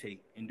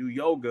meditate and do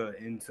yoga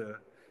and to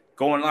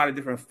go on a lot of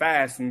different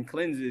fasts and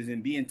cleanses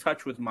and be in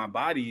touch with my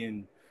body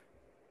and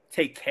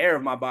take care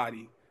of my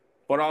body,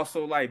 but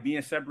also like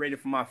being separated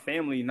from my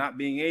family, not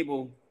being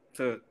able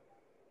to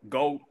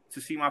go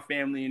to see my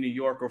family in New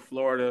York or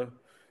Florida.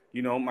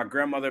 My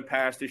grandmother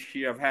passed this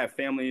year. I've had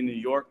family in New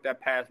York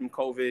that passed from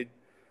COVID.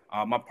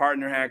 My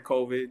partner had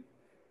COVID.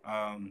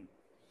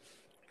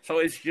 So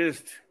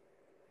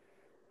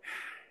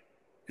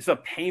it's a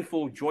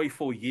painful,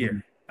 joyful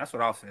year. That's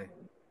what I'll say.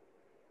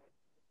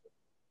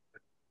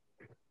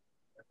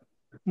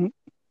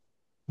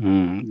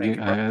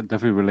 I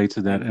definitely relate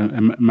to that,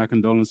 and my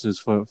condolences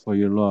for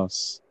your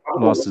losses.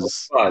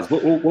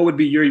 What would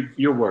be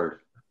your word?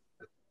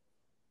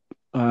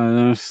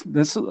 That's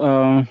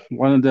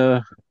one of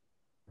the.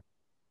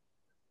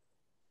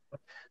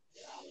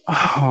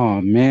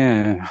 Oh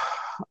man,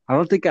 I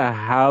don't think I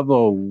have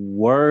a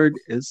word.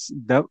 It's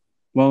that.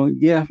 Well,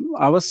 yeah,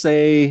 I would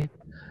say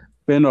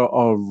been a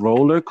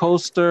roller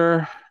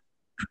coaster.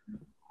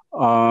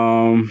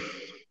 I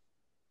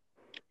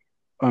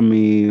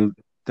mean,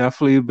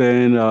 definitely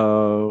been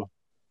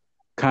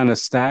kind of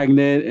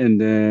stagnant, and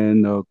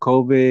then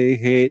COVID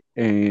hit,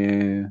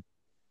 and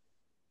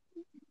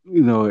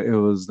it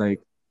was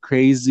like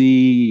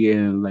crazy,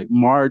 and like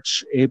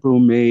March, April,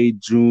 May,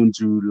 June,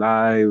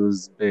 July, it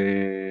was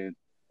been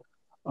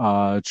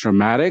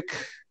traumatic.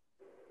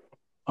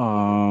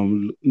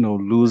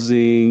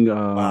 Losing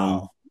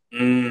Wow.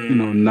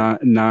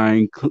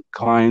 9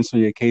 clients on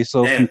your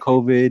caseload from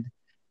COVID.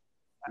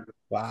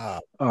 Wow.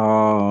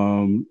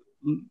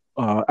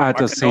 At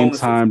the same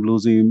time,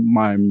 losing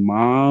my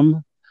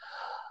mom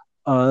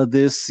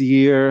this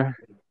year.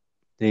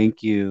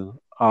 Thank you.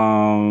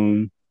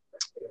 And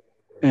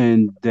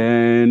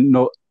then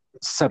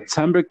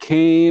September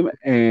came,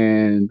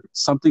 and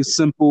something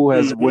simple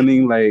as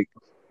winning like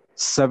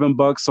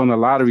 $7 on a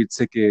lottery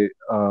ticket,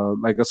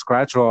 like a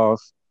scratch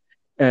off,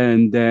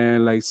 and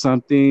then like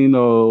something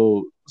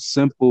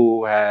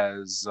simple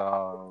as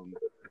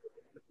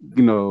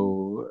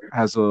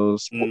as a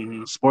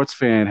sports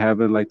fan,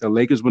 having like the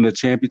Lakers win the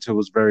championship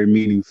was very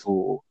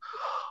meaningful.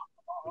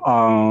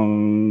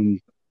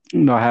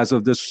 As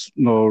of this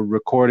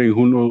recording,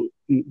 who knows,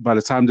 by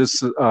the time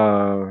this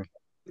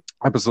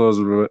episode is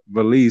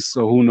released,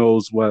 so who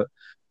knows what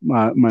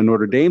my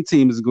Notre Dame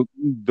team is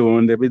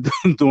doing. They've been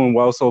doing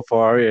well so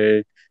far.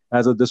 And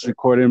as of this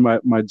recording,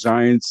 my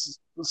Giants,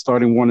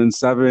 starting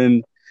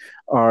 1-7,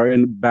 are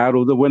in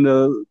battle to win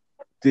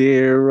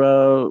their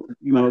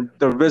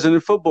division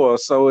in football.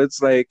 So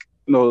it's like,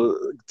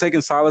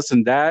 taking solace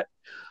in that.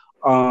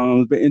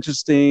 It's been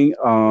interesting.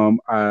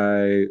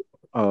 I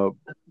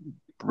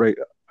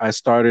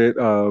started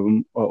a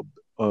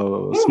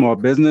small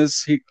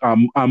business.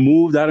 I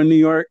moved out of New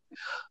York.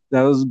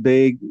 That was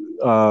big.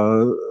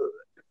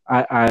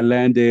 I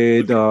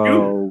landed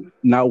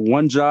not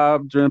one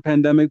job during the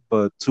pandemic,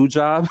 but 2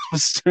 jobs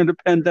during the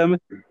pandemic.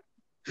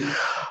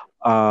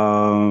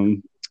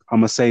 I'm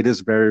going to say this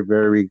very,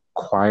 very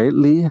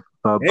quietly.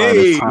 By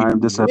the time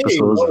this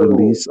episode is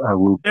released, I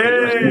will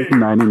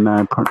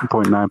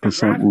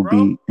 99.9% will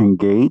be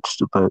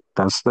engaged, but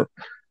that's the.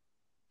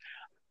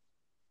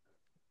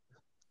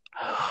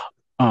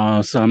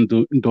 So I'm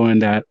doing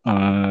that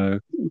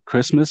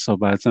Christmas. So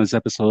by the time this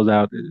episode's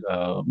out,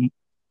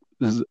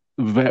 this is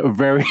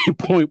very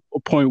point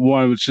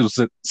one. She was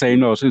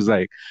saying no. She was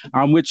like,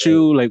 "I'm with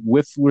you, like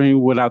with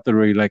ring, without the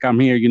ring. Like I'm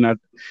here. You're not.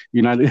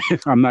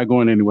 I'm not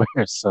going anywhere."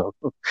 So,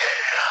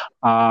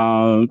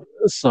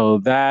 so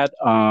that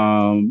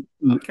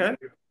Okay.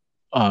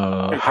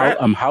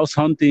 I'm house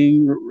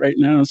hunting right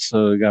now.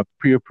 So I got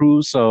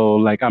pre-approved. So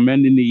like I'm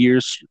ending the year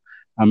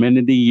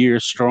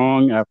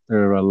strong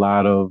after a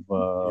lot of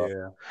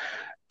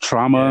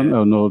trauma.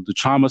 The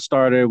trauma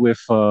started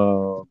with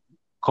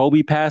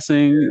Kobe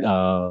passing,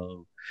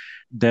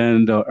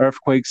 then the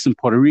earthquakes in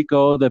Puerto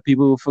Rico that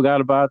people forgot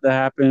about that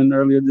happened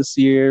earlier this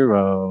year.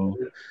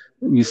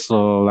 We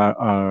saw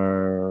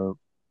our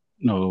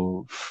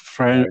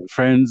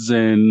friends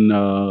in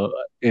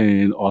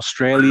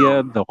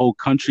Australia. The whole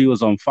country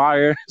was on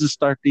fire to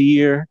start the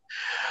year.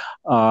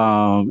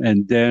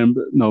 And then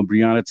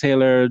Breonna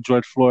Taylor,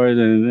 George Floyd,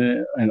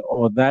 and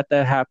all that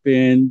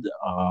happened.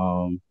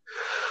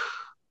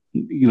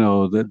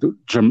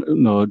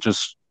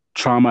 Just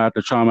trauma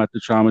after trauma after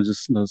trauma,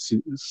 just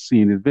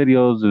seeing the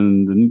videos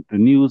and the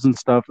news and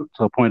stuff, to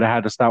the point I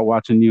had to stop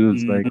watching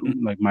news.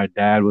 Mm-hmm. Like my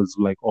dad was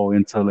like all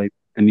into like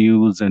the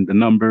news and the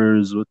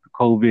numbers with the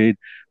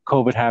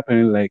COVID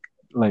happened, like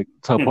to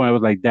the point I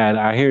was like, Dad,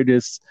 I hear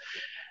this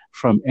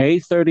from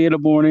 8:30 in the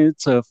morning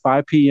to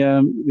 5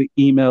 p.m. the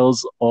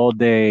emails all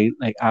day.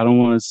 Like, I don't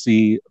want to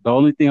see. The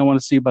only thing I want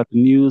to see about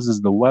the news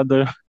is the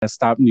weather. I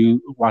stopped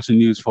watching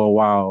news for a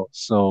while,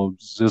 so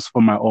just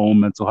for my own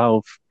mental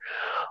health.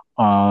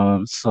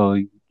 So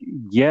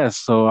yes,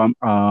 so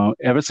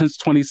ever since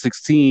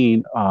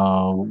 2016,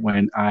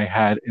 when I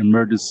had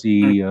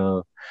emergency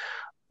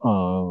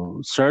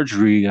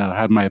surgery, I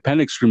had my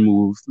appendix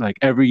removed. Like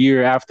every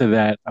year after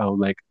that,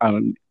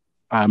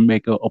 I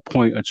make a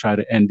point to try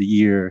to end the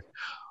year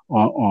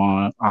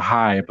on a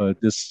high. But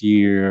this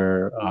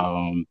year,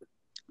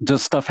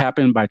 just stuff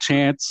happened by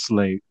chance.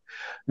 Like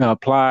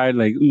applied,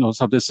 like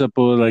something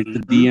simple like the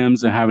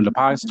DMs and having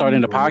starting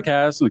the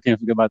podcast. We can't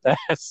forget about that.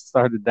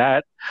 Started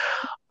that,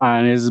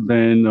 and it's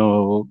been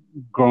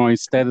growing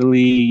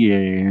steadily,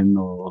 and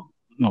a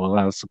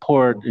lot of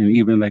support, and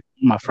even like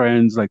my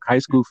friends, like high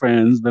school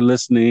friends, been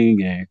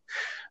listening, and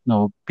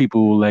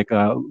people like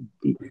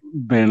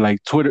been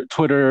like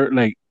Twitter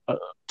like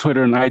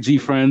Twitter and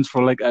IG friends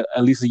for like at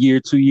least a year,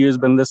 2 years,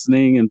 been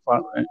listening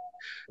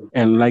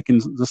and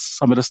liking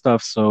some of the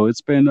stuff. So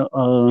it's been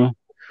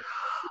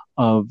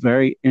a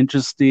very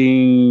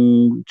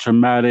interesting,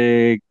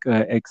 traumatic,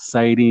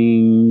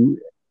 exciting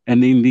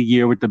ending the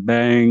year with the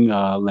bang.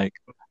 Like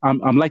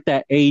I'm like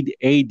that AD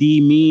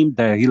meme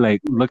that he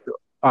like looked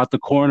out the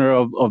corner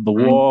of the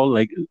wall,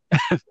 like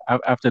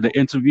after the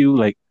interview,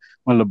 like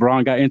when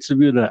LeBron got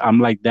interviewed. I'm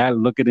like that,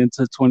 looking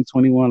into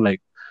 2021,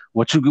 like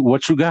what you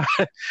got,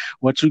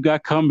 what you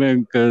got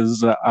coming?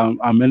 Because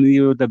I'm in the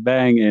year with the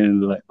bang,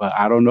 and like, but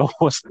I don't know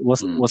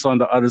what's on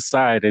the other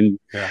side, and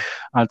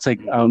I'll take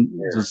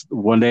just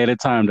one day at a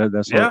time.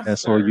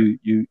 That's all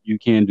you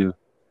can do.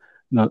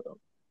 No.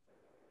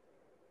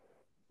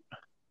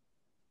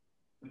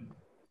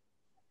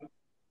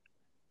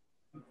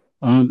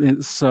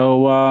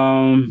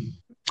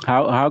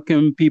 How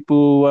can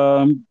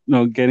people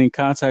get in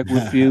contact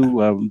with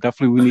you?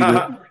 Definitely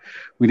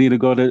we need to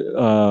go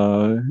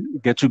to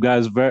get you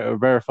guys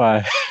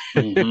verified.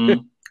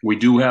 We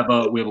do have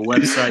a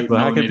website. Well,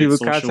 how can people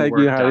contact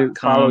you? How to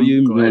follow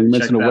you? Go ahead and check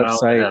mention the that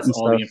website. It has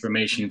all the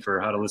information for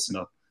how to listen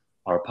to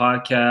our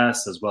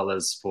podcast, as well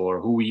as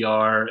for who we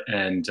are,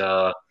 and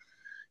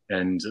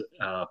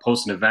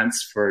posting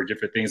events for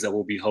different things that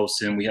we'll be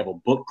hosting. We have a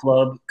book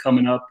club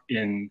coming up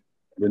in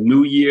the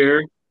new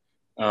year.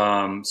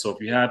 So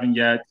if you haven't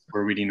yet,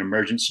 we're reading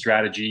Emergent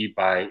Strategy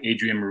by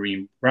Adrienne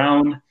Marine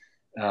Brown.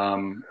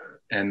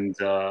 And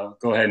go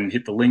ahead and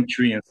hit the link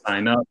tree and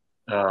sign up.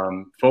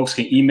 Folks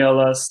can email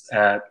us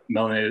at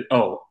melanated.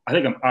 Oh, I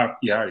think I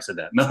already said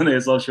that.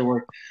 Melanated Social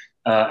Work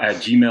at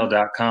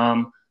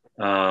gmail.com.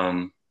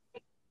 And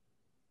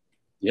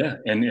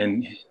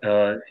hit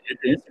the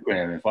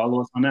Instagram and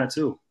follow us on that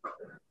too.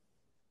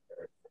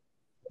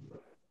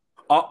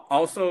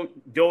 Also,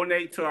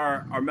 donate to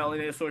our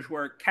Melanated Social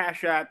Work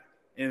Cash App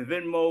and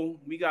Venmo.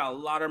 We got a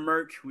lot of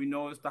merch. We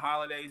know it's the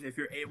holidays. If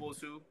you're able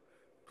to,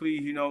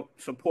 please,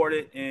 support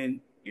it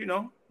and,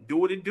 do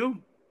what it do.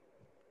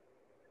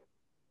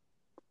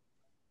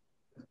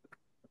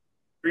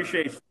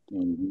 Appreciate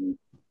you.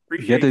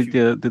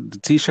 The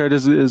T-shirt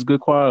is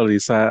good quality,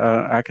 so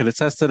I can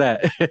attest to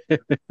that.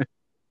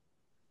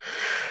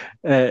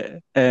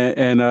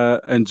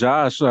 And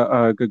Josh,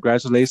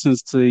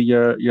 congratulations to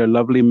your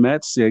lovely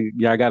Mets.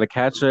 Y'all got a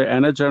catcher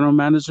and a general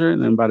manager,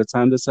 and then by the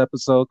time this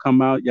episode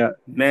come out, y'all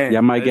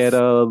might get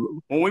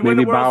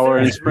maybe Bauer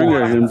and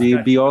Springer and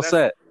be all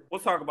set. We'll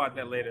talk about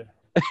that later.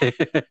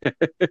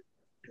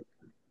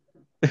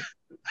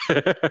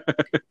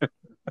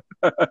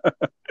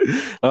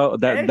 Oh,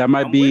 that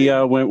might be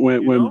when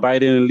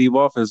Biden leave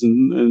office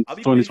in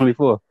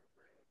 2024.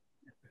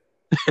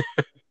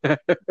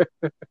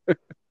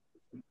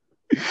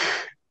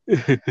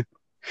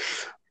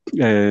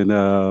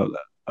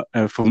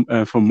 And from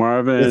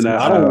Marvin, listen,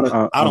 I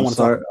don't want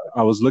to.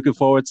 I was looking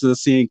forward to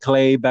seeing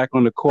Clay back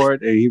on the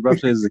court, and he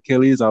ruptured his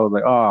Achilles. I was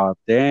like, oh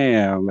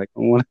damn! Like, I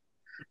want.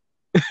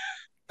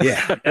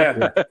 Yeah.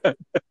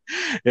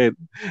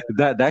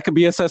 That could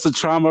be a sense of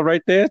trauma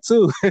right there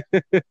too.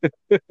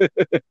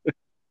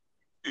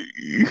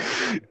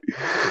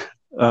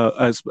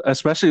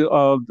 Especially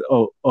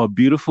a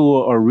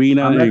beautiful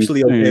arena. I'm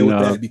actually okay with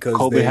that because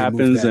COVID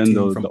happens and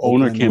the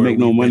owner can't make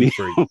no money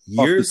off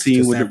the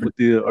scene with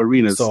the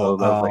arena. So I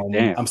was like,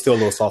 damn. I'm still a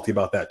little salty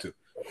about that too.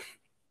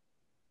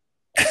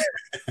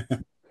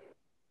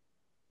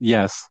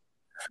 Yes.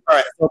 All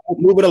right. So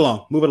move it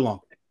along.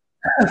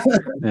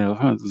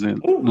 Yeah,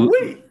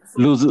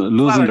 losing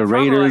the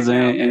Raiders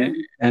right now,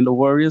 and the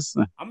Warriors.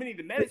 I'm gonna need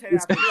to meditate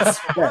after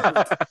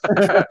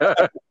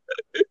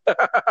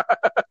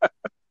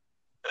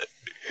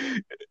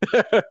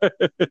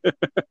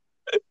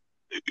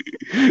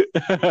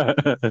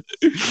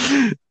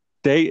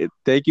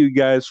this. thank you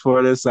guys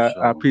for this. I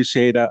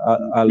appreciate it.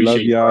 I love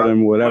y'all,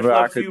 and whatever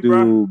I could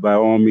do, by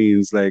all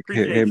means, like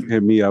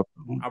hit me up.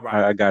 All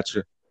right. I got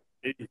you.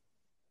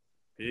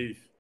 Peace.